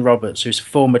Adrian Roberts, who's a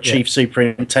former chief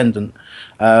superintendent,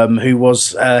 who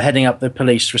was heading up the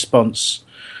police response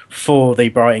for the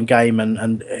Brighton game,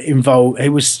 and involved.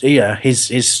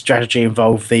 His strategy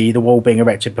involved the wall being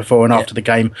erected before and after the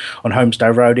game on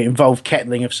Homestead Road. It involved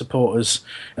kettling of supporters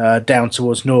down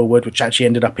towards Norwood, which actually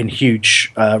ended up in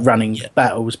huge running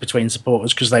battles between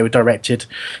supporters because they were directed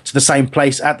to the same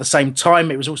place at the same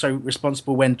time. It was also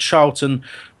responsible when Charlton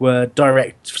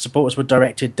supporters were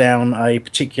directed down a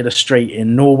particular street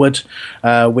in Norwood,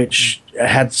 which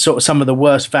had sort of some of the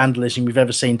worst vandalism we've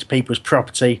ever seen to people's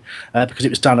property because it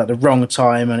was done at the wrong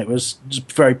time and it was just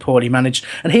very poorly managed.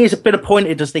 And he has been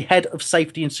appointed as the head of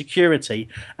safety and security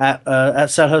at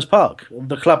Selhurst Park.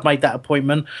 The club made that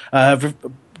appointment.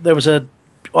 There was an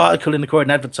article in the Croydon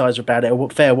Advertiser about it a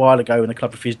fair while ago, and the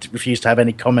club refused to have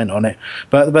any comment on it.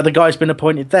 But the guy's been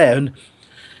appointed there, and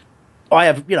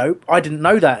I didn't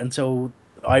know that until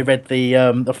I read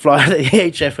the flyer that the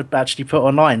EHF had actually put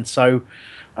online. So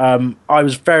I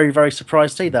was very, very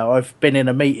surprised to see that. I've been in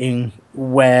a meeting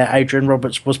where Adrian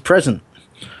Roberts was present,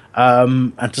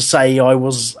 and to say I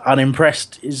was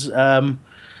unimpressed is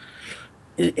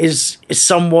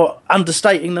somewhat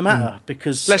understating the matter,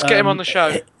 because let's get him on the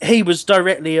show. He was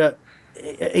directly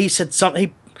he said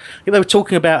something. They were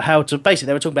talking about how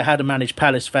to manage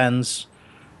Palace fans.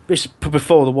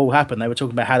 Before the wall happened, they were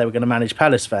talking about how they were going to manage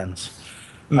Palace fans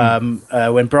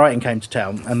when Brighton came to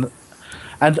town,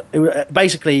 and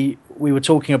basically we were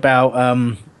talking about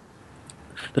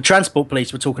the transport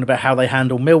police were talking about how they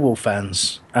handle Millwall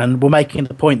fans, and were making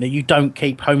the point that you don't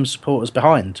keep home supporters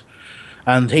behind.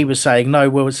 And he was saying, no,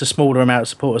 well, it's a smaller amount of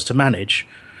supporters to manage,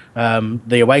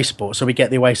 the away support, so we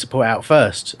get the away support out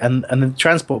first. And the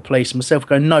transport police and myself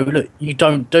go, no, look, you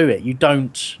don't do it. You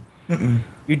don't.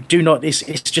 You do not. It's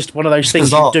just one of those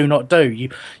things you do not do.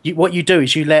 You what you do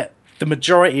is you let the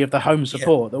majority of the home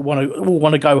support that all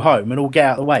want to go home and all get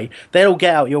out of the way. They'll all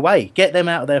get out your way. Get them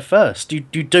out of there first. You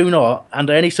do not,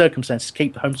 under any circumstances,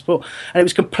 keep the home support. And it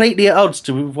was completely at odds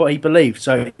to what he believed.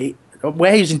 So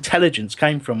where his intelligence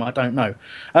came from, I don't know.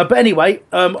 But anyway,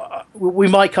 we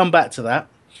might come back to that.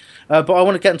 But I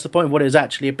want to get into the point of what it was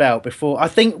actually about before. I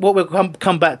think what we'll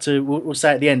come back to, we'll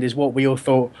say at the end, is what we all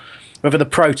thought, whether the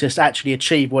protest actually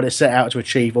achieved what it set out to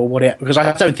achieve, or because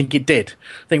I don't think it did.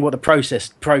 I think what the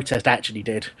protest actually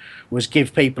did was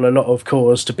give people a lot of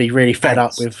cause to be really fed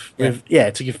up with to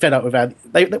get fed up with how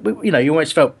you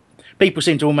almost felt. People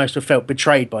seem to almost have felt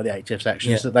betrayed by the HF's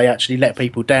actions, that they actually let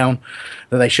people down,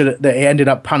 that it ended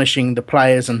up punishing the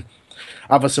players and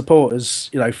other supporters,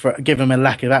 for giving them a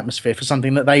lack of atmosphere for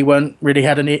something that they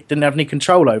didn't have any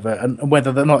control over, and whether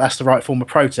or not that's the right form of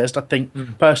protest, I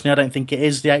think personally, I don't think it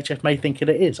is. The HF may think it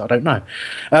is. I don't know,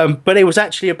 but it was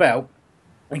actually about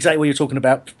exactly what you're talking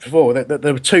about before. That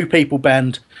there were 2 people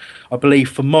banned, I believe,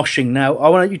 for moshing. Now, I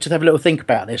want you to have a little think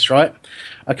about this, right?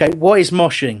 Okay, what is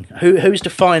moshing? Who's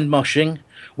defined moshing?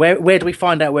 Where do we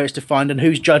find out where it's defined, and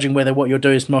who's judging whether what you're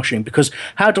doing is moshing? Because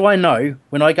how do I know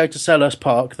when I go to Selhurst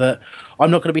Park that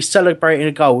I'm not going to be celebrating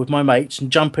a goal with my mates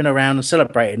and jumping around and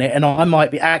celebrating it, and I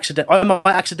might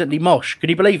accidentally mosh? Could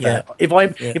you believe that? If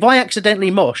I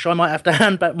accidentally mosh, I might have to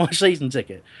hand back my season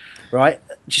ticket. Right?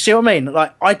 Do you see what I mean?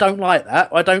 Like, I don't like that.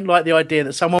 I don't like the idea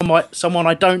that someone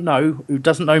I don't know, who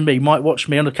doesn't know me, might watch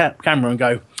me on the camera and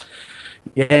go,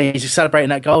 yeah, he's celebrating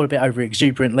that goal a bit over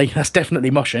exuberantly. That's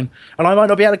definitely moshing, and I might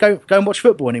not be able to go and watch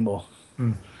football anymore.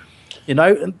 You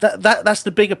know, and that's the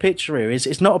bigger picture here.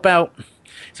 It's not about.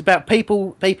 It's about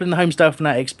people in the Homestyle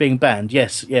Fanatics being banned.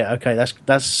 Yes, yeah, okay, that's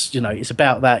it's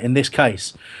about that in this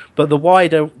case. But the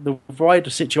wider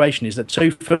situation is that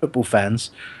 2 football fans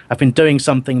have been doing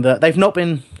something that they've not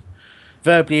been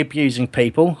verbally abusing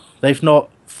people. They've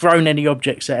not thrown any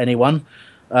objects at anyone.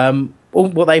 All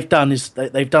what they've done is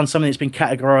they've done something that's been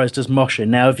categorised as moshing.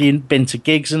 Now, have you been to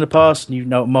gigs in the past and you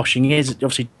know what moshing is? It's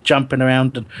obviously jumping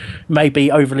around and maybe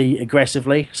overly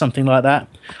aggressively, something like that.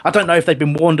 I don't know if they've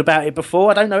been warned about it before.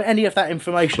 I don't know any of that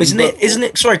information. Isn't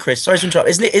it? Sorry, Chris. Sorry to interrupt.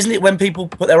 Isn't it when people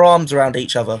put their arms around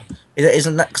each other?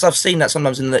 Isn't that, because I've seen that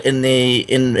sometimes in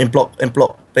block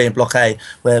B and block A,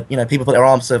 where people put their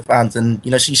arms around, and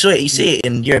so you see it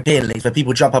in European leagues where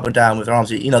people jump up and down with their arms.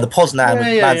 The Poznan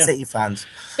and Man City fans.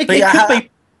 It could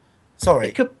be. Sorry,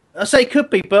 it could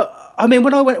be, but I mean,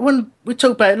 when we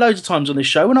talked about it loads of times on this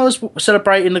show, when I was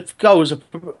celebrating the goals up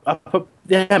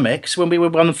the Amex when we were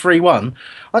 3-1,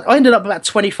 I ended up about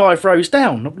 25 rows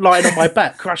down, lying on my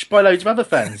back, crushed by loads of other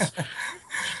fans.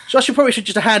 So I probably should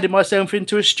just have handed myself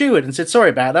into a steward and said, sorry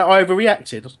about that, I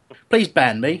overreacted. Please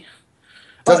ban me.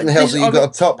 Doesn't help that you've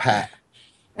got a top hat.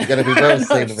 You're going to be well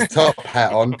seen with a top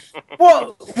hat on.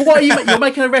 What are you? You're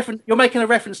making a reference. You're making a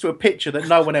reference to a picture that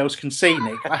no one else can see,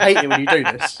 Nick. I hate it when you do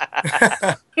this.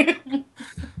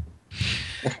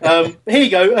 Here you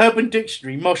go. Urban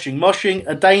Dictionary. Moshing,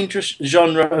 a dangerous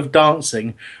genre of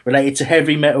dancing related to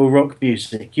heavy metal rock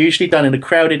music, usually done in a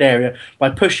crowded area by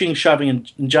pushing, shoving,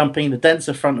 and jumping. The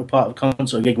denser frontal part of a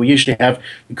concert gig will usually have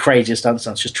the craziest stunts,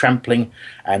 such as trampling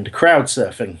and crowd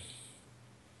surfing.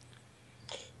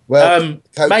 Well,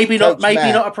 maybe not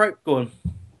appropriate. Go on.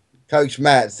 Coach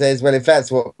Matt says, well, if that's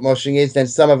what moshing is, then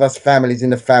some of us families in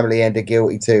the family end are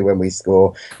guilty too when we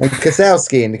score. And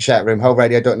Kasowski in the chat room,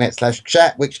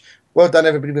 wholeradio.net/chat, which, well done,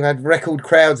 everybody. We've had record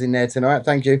crowds in there tonight.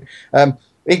 Thank you.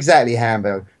 Exactly,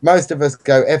 Hambo. Most of us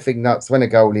go effing nuts when a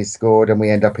goal is scored and we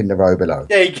end up in the row below.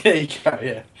 There you go,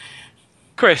 yeah.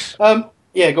 Chris.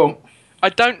 Yeah, go on. I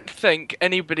don't think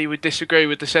anybody would disagree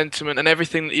with the sentiment and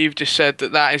everything that you've just said,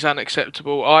 that is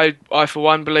unacceptable. I for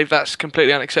one believe that's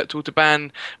completely unacceptable to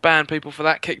ban people for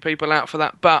that, kick people out for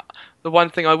that. But the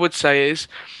one thing I would say is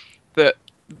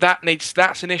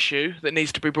that's an issue that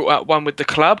needs to be brought up, one with the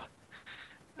club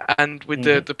and with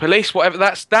the police, whatever.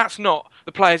 That's not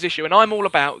the players' issue, and I'm all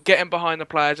about getting behind the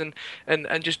players and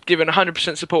just giving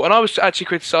 100% support. And I was actually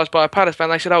criticised by a Palace fan.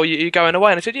 They said, "Oh, you're going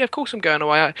away?" And I said, "Yeah, of course I'm going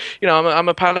away. I'm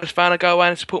a Palace fan. I go away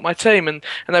and support my team." And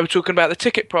they were talking about the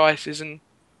ticket prices, and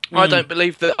I don't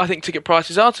believe that. I think ticket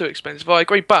prices are too expensive. I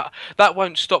agree, but that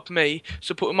won't stop me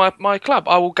supporting my club.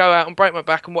 I will go out and break my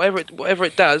back and whatever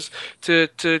it does to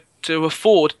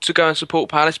afford to go and support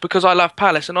Palace, because I love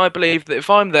Palace, and I believe that if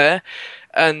I'm there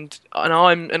and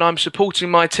I'm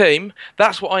supporting my team,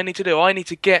 that's what I need to do. I need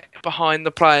to get behind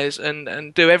the players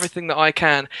and do everything that I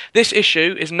can. This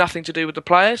issue is nothing to do with the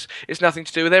players. It's nothing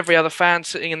to do with every other fan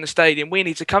sitting in the stadium. We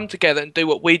need to come together and do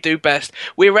what we do best.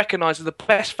 We're recognised as the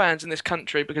best fans in this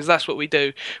country because that's what we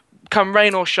do. Come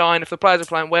rain or shine, if the players are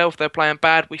playing well, if they're playing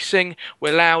bad, we sing,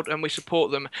 we're loud, and we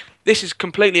support them. This is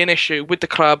completely an issue with the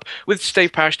club, with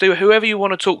Steve Parish, do whoever you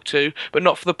want to talk to, but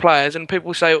not for the players. And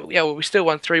people say, yeah, well, we still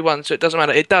won 3-1, so it doesn't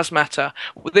matter. It does matter.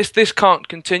 This can't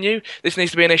continue. This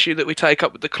needs to be an issue that we take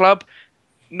up with the club,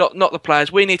 not the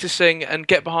players. We need to sing and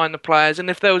get behind the players. And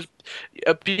if there was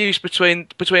abuse between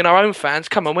our own fans,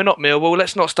 come on, we're not Millwall.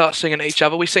 Let's not start singing at each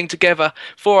other. We sing together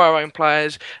for our own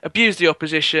players, abuse the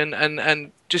opposition,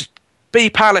 and just be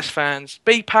Palace fans.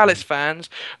 Be Palace fans,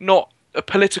 not a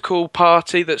political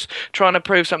party that's trying to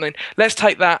prove something. Let's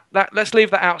take that let's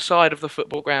leave that outside of the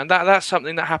football ground. That's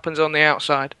something that happens on the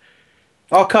outside.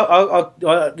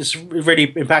 This is a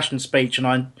really impassioned speech, and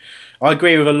I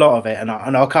agree with a lot of it, and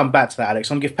I'll come back to that,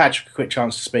 Alex. I'm going to give Patrick a quick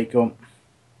chance to speak. Go on.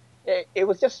 It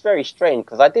was just very strange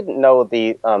because I didn't know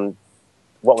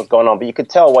what was going on, but you could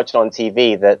tell watching on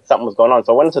TV that something was going on.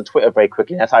 So I went to Twitter very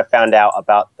quickly, and that's how I found out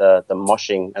about the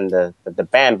moshing and the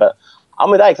ban. But I'm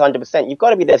with Alex 100%. You've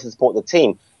got to be there to support the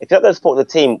team. If you're not going to support the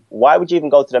team, why would you even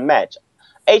go to the match?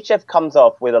 HF comes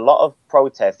off with a lot of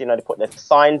protests. They put their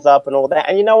signs up and all that.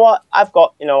 And you know what? I've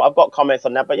got comments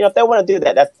on that. But if they want to do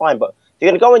that, that's fine. But if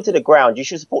you're going to go into the ground, you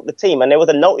should support the team. And there was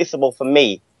a noticeable, for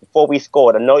me, before we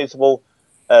scored, a noticeable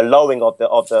lowering of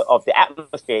the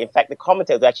atmosphere. In fact, the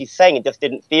commentators were actually saying it just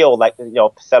didn't feel like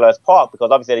Selhurst Park, because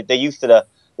obviously they're used to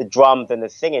the drums and the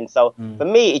singing. So for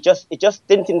me, it just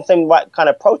didn't seem the same right kind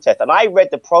of protest. And I read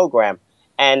the program.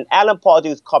 And Alan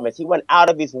Pardew's comments, he went out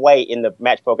of his way in the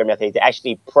match program yesterday to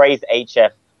actually praise HF,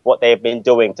 what they've been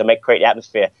doing to create the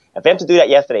atmosphere. And for them to do that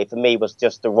yesterday, for me, was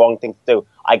just the wrong thing to do.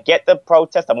 I get the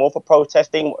protest. I'm all for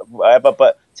protesting, whatever.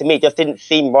 But to me, it just didn't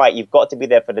seem right. You've got to be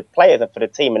there for the players and for the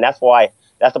team. And that's the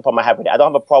problem I have with it. I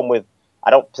don't have a problem with, I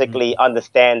don't particularly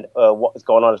understand what is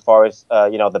going on as far as,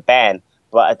 the ban.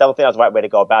 But I don't think that's the right way to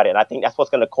go about it. And I think that's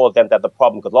what's going to cause them to have the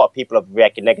problem, because a lot of people have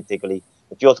reacted negatively.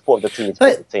 If you're supporting the team, you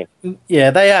support the team.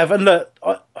 Yeah, they have. And look,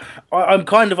 I'm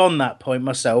kind of on that point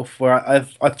myself, where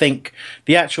I think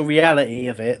the actual reality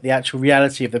of it, the actual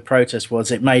reality of the protest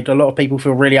was it made a lot of people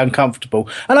feel really uncomfortable.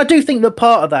 And I do think that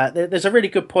part of that, there's a really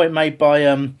good point made by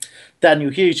Daniel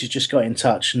Hughes, who's just got in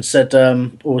touch and said,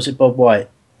 or was it Bob White?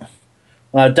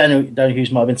 Daniel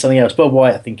Hughes might have been something else. Bob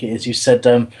White, I think it is. You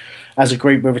said, as a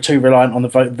group, we were too reliant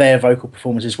on their vocal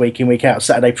performances week in, week out.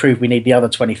 Saturday proved we need the other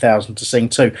 20,000 to sing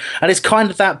too. And it's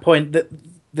kind of that point that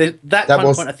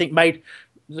point I think made.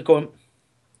 Go on.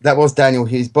 That was Daniel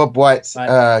Hughes. Bob White's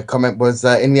comment was,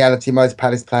 in reality, most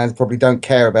Palace plans probably don't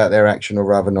care about their action or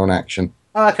rather non-action.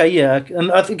 Okay, yeah,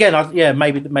 and again,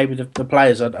 maybe the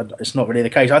players. It's not really the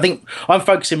case. I think I'm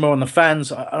focusing more on the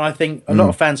fans, and I think a lot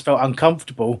of fans felt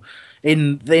uncomfortable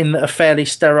in a fairly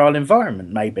sterile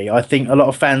environment. Maybe I think a lot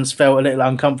of fans felt a little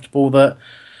uncomfortable that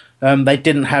they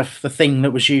didn't have the thing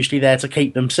that was usually there to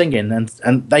keep them singing,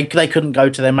 and they couldn't go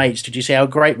to their mates. Did you see how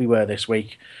great we were this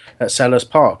week at Selhurst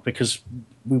Park? Because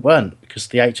we weren't, because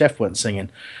the HF weren't singing.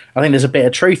 I think there's a bit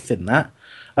of truth in that,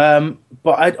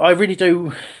 but I really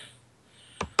do.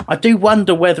 I do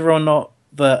wonder whether or not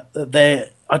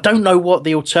I don't know what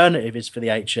the alternative is for the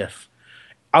HF,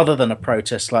 other than a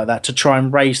protest like that, to try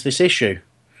and raise this issue.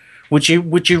 Would you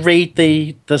read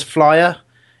the flyer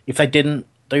if they didn't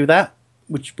do that?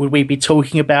 Would we be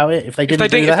talking about it if they didn't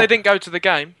do that? If they didn't go to the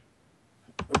game.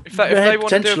 If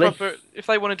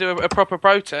they want to do a proper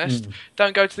protest,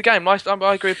 don't go to the game. I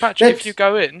agree with Patrick. If you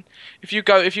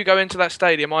go into that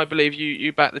stadium, I believe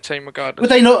you back the team regardless. Would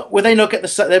they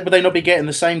not be getting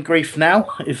the same grief now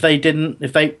if they didn't?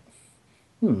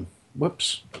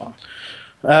 Whoops.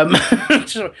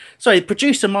 Sorry,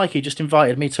 producer Mikey just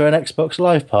invited me to an Xbox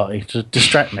Live party to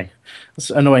distract me. That's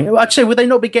annoying. Actually, would they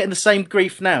not be getting the same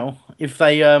grief now if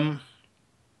they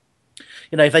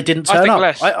if they didn't turn up?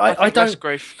 Less. I don't. Less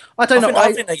grief. I don't know.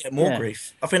 I think they get more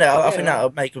grief. I think that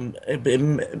would make them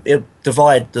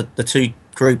divide the two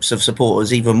groups of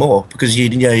supporters even more, because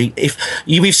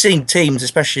we've seen teams,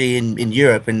 especially in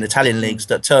Europe, in Italian leagues,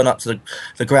 that turn up to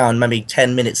the ground maybe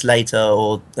 10 minutes later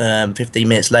or 15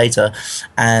 minutes later,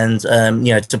 and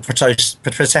to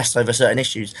protest over certain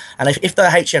issues. And if the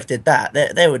HF did that,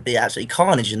 there would be absolutely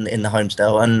carnage in the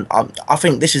Homestell. And I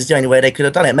think this is the only way they could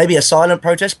have done it. Maybe a silent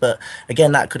protest, but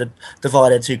again, that could have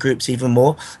divided two groups even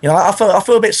more. I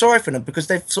feel a bit sorry for them, because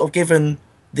they've sort of given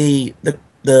the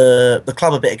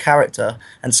club a bit of character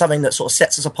and something that sort of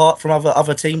sets us apart from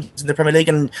other teams in the Premier League.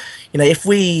 And if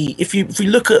we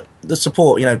look at the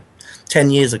support, 10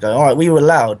 years ago, all right, we were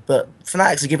loud, but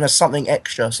Fanatics have given us something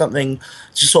extra, something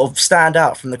to sort of stand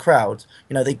out from the crowd.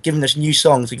 They've given us new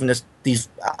songs, they've given us these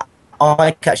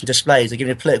eye-catching displays, they're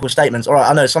giving political statements. All right,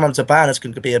 I know sometimes the banners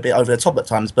can be a bit over the top at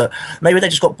times, but maybe they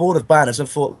just got bored of banners and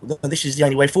thought this is the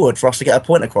only way forward for us to get a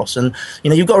point across. And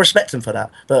you've got to respect them for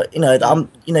that. But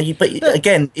but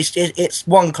again, it's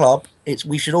one club.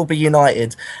 We should all be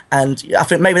united, and I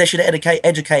think maybe they should have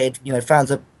educated fans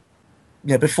that.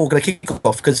 Before going to kick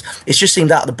off, because it's just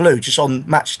seemed out of the blue, just on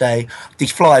match day,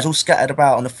 these flyers all scattered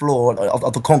about on the floor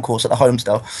of the concourse at the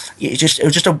Homestell.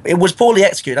 It was poorly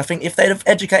executed. I think if they'd have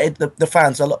educated the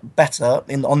fans a lot better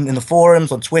in the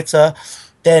forums, on Twitter,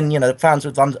 then the fans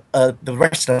would the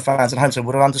rest of the fans at Homestell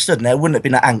would have understood, and there wouldn't have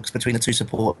been that angst between the two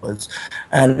supporters.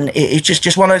 And it's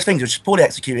just one of those things which is poorly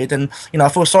executed. And I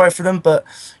feel sorry for them, but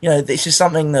this is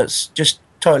something that's just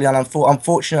totally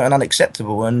unfortunate and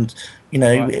unacceptable. And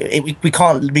we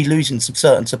can't be losing some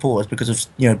certain supporters because of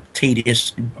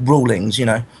tedious rulings.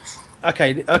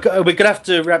 Okay, we're gonna have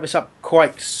to wrap this up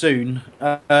quite soon,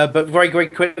 but very, very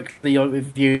quickly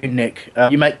with you, Nick.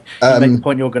 You make the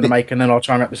point you're going to make, and then I'll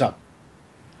try and wrap this up.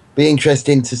 be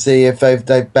interesting to see if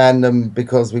they've banned them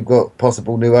because we've got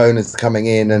possible new owners coming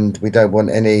in, and we don't want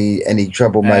any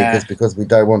troublemakers because we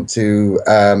don't want to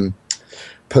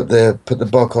put the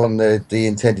block on the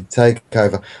intended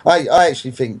takeover. I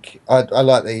actually think I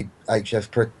like the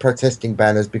HF protesting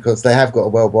banners because they have got a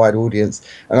worldwide audience,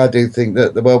 and I do think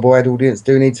that the worldwide audience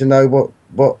do need to know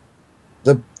what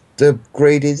the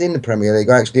greed is in the Premier League.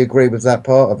 I actually agree with that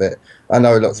part of it. I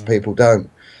know lots of people don't,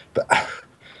 but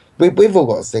we've all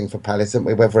got a thing for Palace, haven't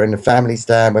we? Whether we're in the family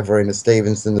stand, whether we're in the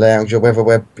Stevenson lounge, or whether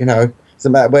we're,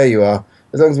 doesn't matter where you are.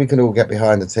 As long as we can all get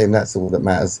behind the team, that's all that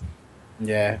matters.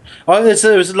 Yeah, there's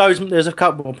a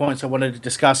couple more points I wanted to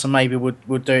discuss, and maybe we'll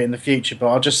do it in the future. But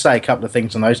I'll just say a couple of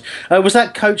things on those. Was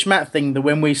that Coach Matt thing that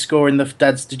when we score in the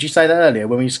dads? Did you say that earlier?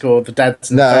 When we score the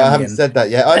dads? No, I haven't said that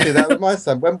yet. I do that with my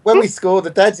son. When we score, the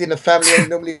dads in the family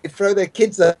normally throw their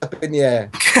kids up in the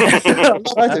air. I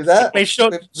do that. I mean,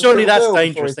 surely that's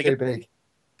dangerous. They be very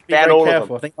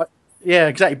careful. I think. Yeah,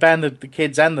 exactly. Ban the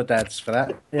kids and the dads for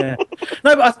that. Yeah.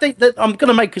 No, but I think that I'm going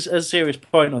to make a serious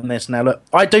point on this now. Look,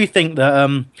 I do think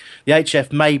that the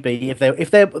HF maybe if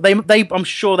they I'm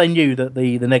sure they knew that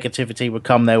the negativity would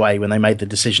come their way when they made the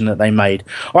decision that they made.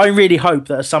 I really hope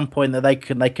that at some point that they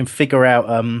can figure out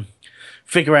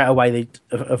a way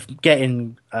of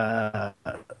getting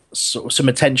sort of some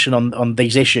attention on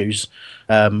these issues,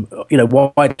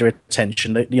 wider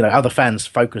attention, that other fans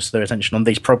focus their attention on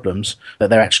these problems that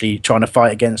they're actually trying to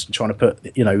fight against and trying to put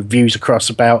views across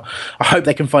about. I hope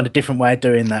they can find a different way of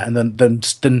doing that, and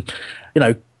then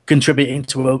contributing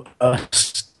to a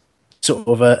sort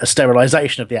of a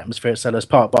sterilisation of the atmosphere at Selhurst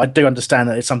Park. But I do understand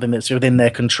that it's something that's within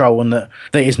their control and that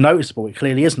is noticeable. It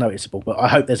clearly is noticeable, but I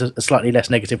hope there's a slightly less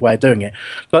negative way of doing it.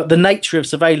 But the nature of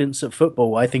surveillance at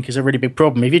football, I think, is a really big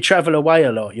problem. If you travel away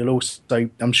a lot,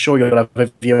 I'm sure you'll have a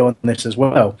view on this as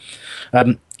well.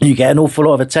 You get an awful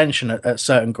lot of attention at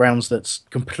certain grounds that's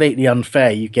completely unfair.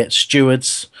 You get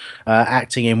stewards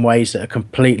acting in ways that are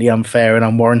completely unfair and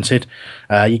unwarranted.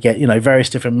 You get, various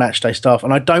different matchday staff,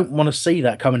 and I don't want to see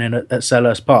that coming in at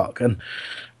Selhurst Park. And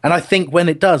I think when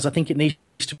it does, I think it needs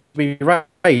to be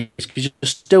raised, because you're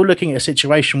still looking at a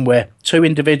situation where two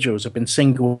individuals have been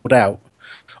singled out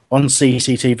on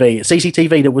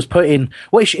CCTV that was put in.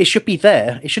 Well, it should be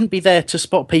there. It shouldn't be there to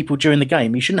spot people during the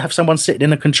game. You shouldn't have someone sitting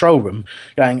in a control room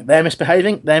going, they're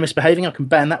misbehaving, I can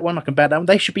ban that one, I can ban that one.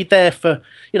 They should be there for,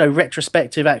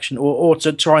 retrospective action or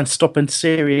to try and stop a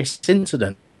serious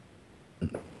incident.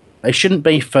 They shouldn't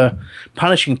be for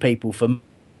punishing people for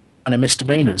minor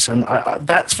misdemeanors. And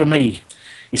that's, for me,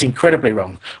 is incredibly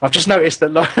wrong. I've just noticed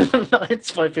that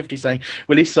Lions 550 saying,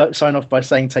 will he sign off by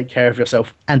saying take care of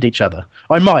yourself and each other?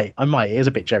 I might. It is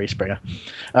a bit Jerry Springer.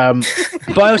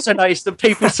 But I also noticed that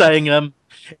people saying,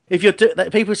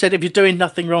 people said if you're doing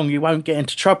nothing wrong, you won't get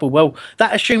into trouble. Well,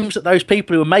 that assumes that those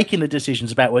people who are making the decisions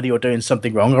about whether you're doing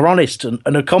something wrong are honest and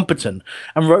are competent.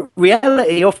 And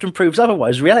reality often proves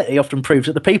otherwise. Reality often proves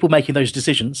that the people making those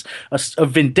decisions are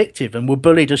vindictive and were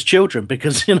bullied as children,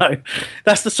 because,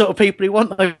 that's the sort of people who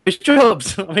want those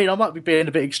jobs. I mean, I might be being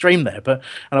a bit extreme there, and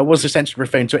I was essentially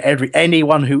referring to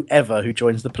anyone who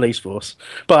joins the police force.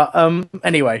 But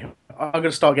anyway, I'm going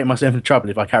to start getting myself into trouble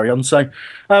if I carry on. So,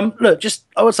 look,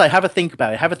 I would say have a think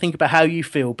about it. Have a think about how you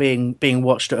feel being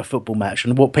watched at a football match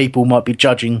and what people might be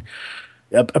judging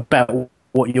about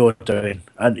what you're doing.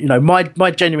 And,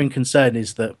 my genuine concern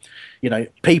is that,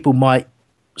 people might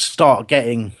start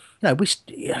getting...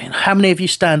 how many of you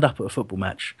stand up at a football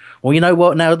match? Well, you know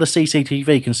what? Now the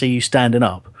CCTV can see you standing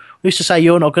up. We used to say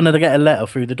you're not going to get a letter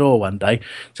through the door one day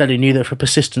telling you that for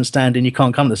persistent standing you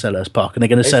can't come to Selhurst Park, and they're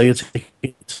going to sell you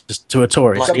to a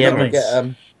tourist.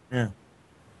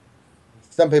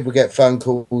 Some people get phone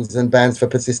calls and bans for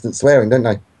persistent swearing, don't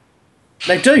they?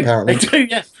 They do. Apparently. They do,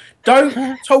 yes.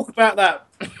 Don't talk about that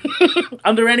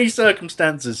under any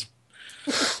circumstances.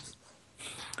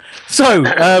 So,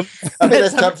 I think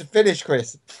it's time to finish,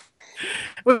 Chris.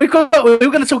 We're going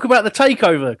to talk about the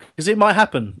takeover because it might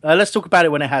happen. Let's talk about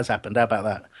it when it has happened. How about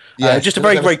that? Yeah, just a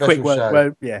very, very quick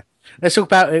word. Let's talk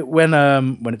about it when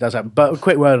it does happen. But a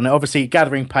quick word on it. Obviously,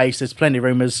 gathering pace. There's plenty of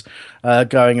rumours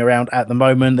going around at the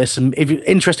moment. There's some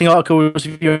interesting articles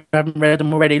if you haven't read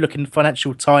them already. Look in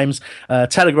Financial Times,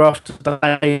 Telegraph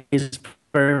today is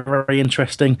very, very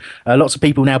interesting. Lots of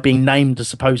people now being named as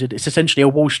supposed. It's essentially a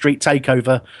Wall Street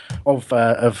takeover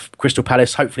of Crystal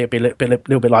Palace. Hopefully, it'll be a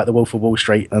little bit like the Wolf of Wall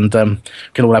Street, and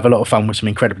can all have a lot of fun with some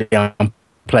incredibly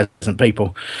unpleasant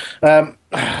people.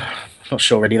 Not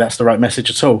sure really that's the right message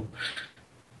at all.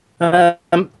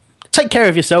 Take care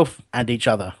of yourself and each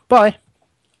other. Bye.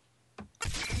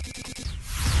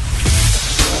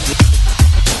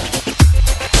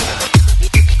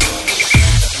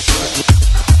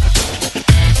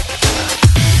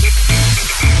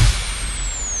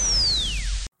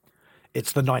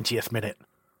 It's the 90th minute.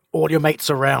 All your mates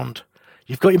around.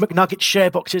 You've got your McNugget share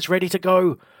boxes ready to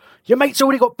go. Your mate's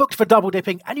already got booked for double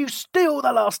dipping, and you steal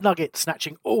the last nugget,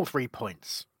 snatching all 3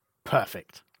 points.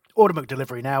 Perfect. Order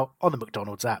McDelivery now on the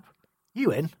McDonald's app.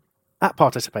 You in? At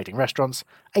participating restaurants,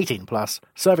 18 plus,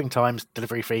 serving times,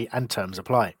 delivery fee and terms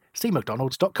apply. See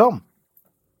mcdonalds.com.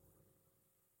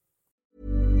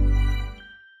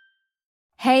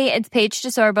 Hey, it's Paige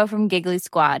DeSorbo from Giggly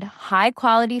Squad. High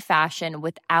quality fashion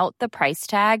without the price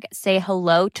tag. Say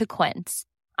hello to Quince.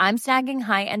 I'm snagging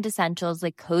high-end essentials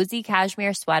like cozy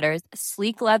cashmere sweaters,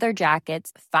 sleek leather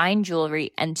jackets, fine jewelry,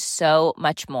 and so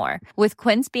much more. With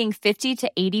Quince being 50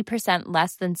 to 80%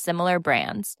 less than similar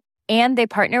brands. And they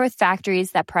partner with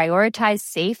factories that prioritize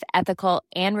safe, ethical,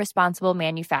 and responsible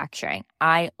manufacturing.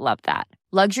 I love that.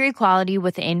 Luxury quality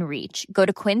within reach. Go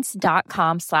to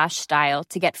quince.com/style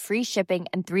to get free shipping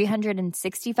and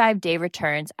 365-day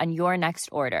returns on your next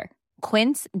order.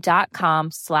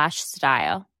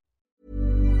 Quince.com/style.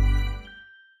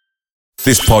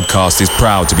 This podcast is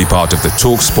proud to be part of the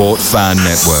TalkSport Fan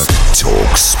Network.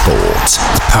 TalkSport.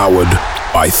 Powered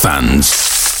by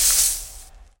fans.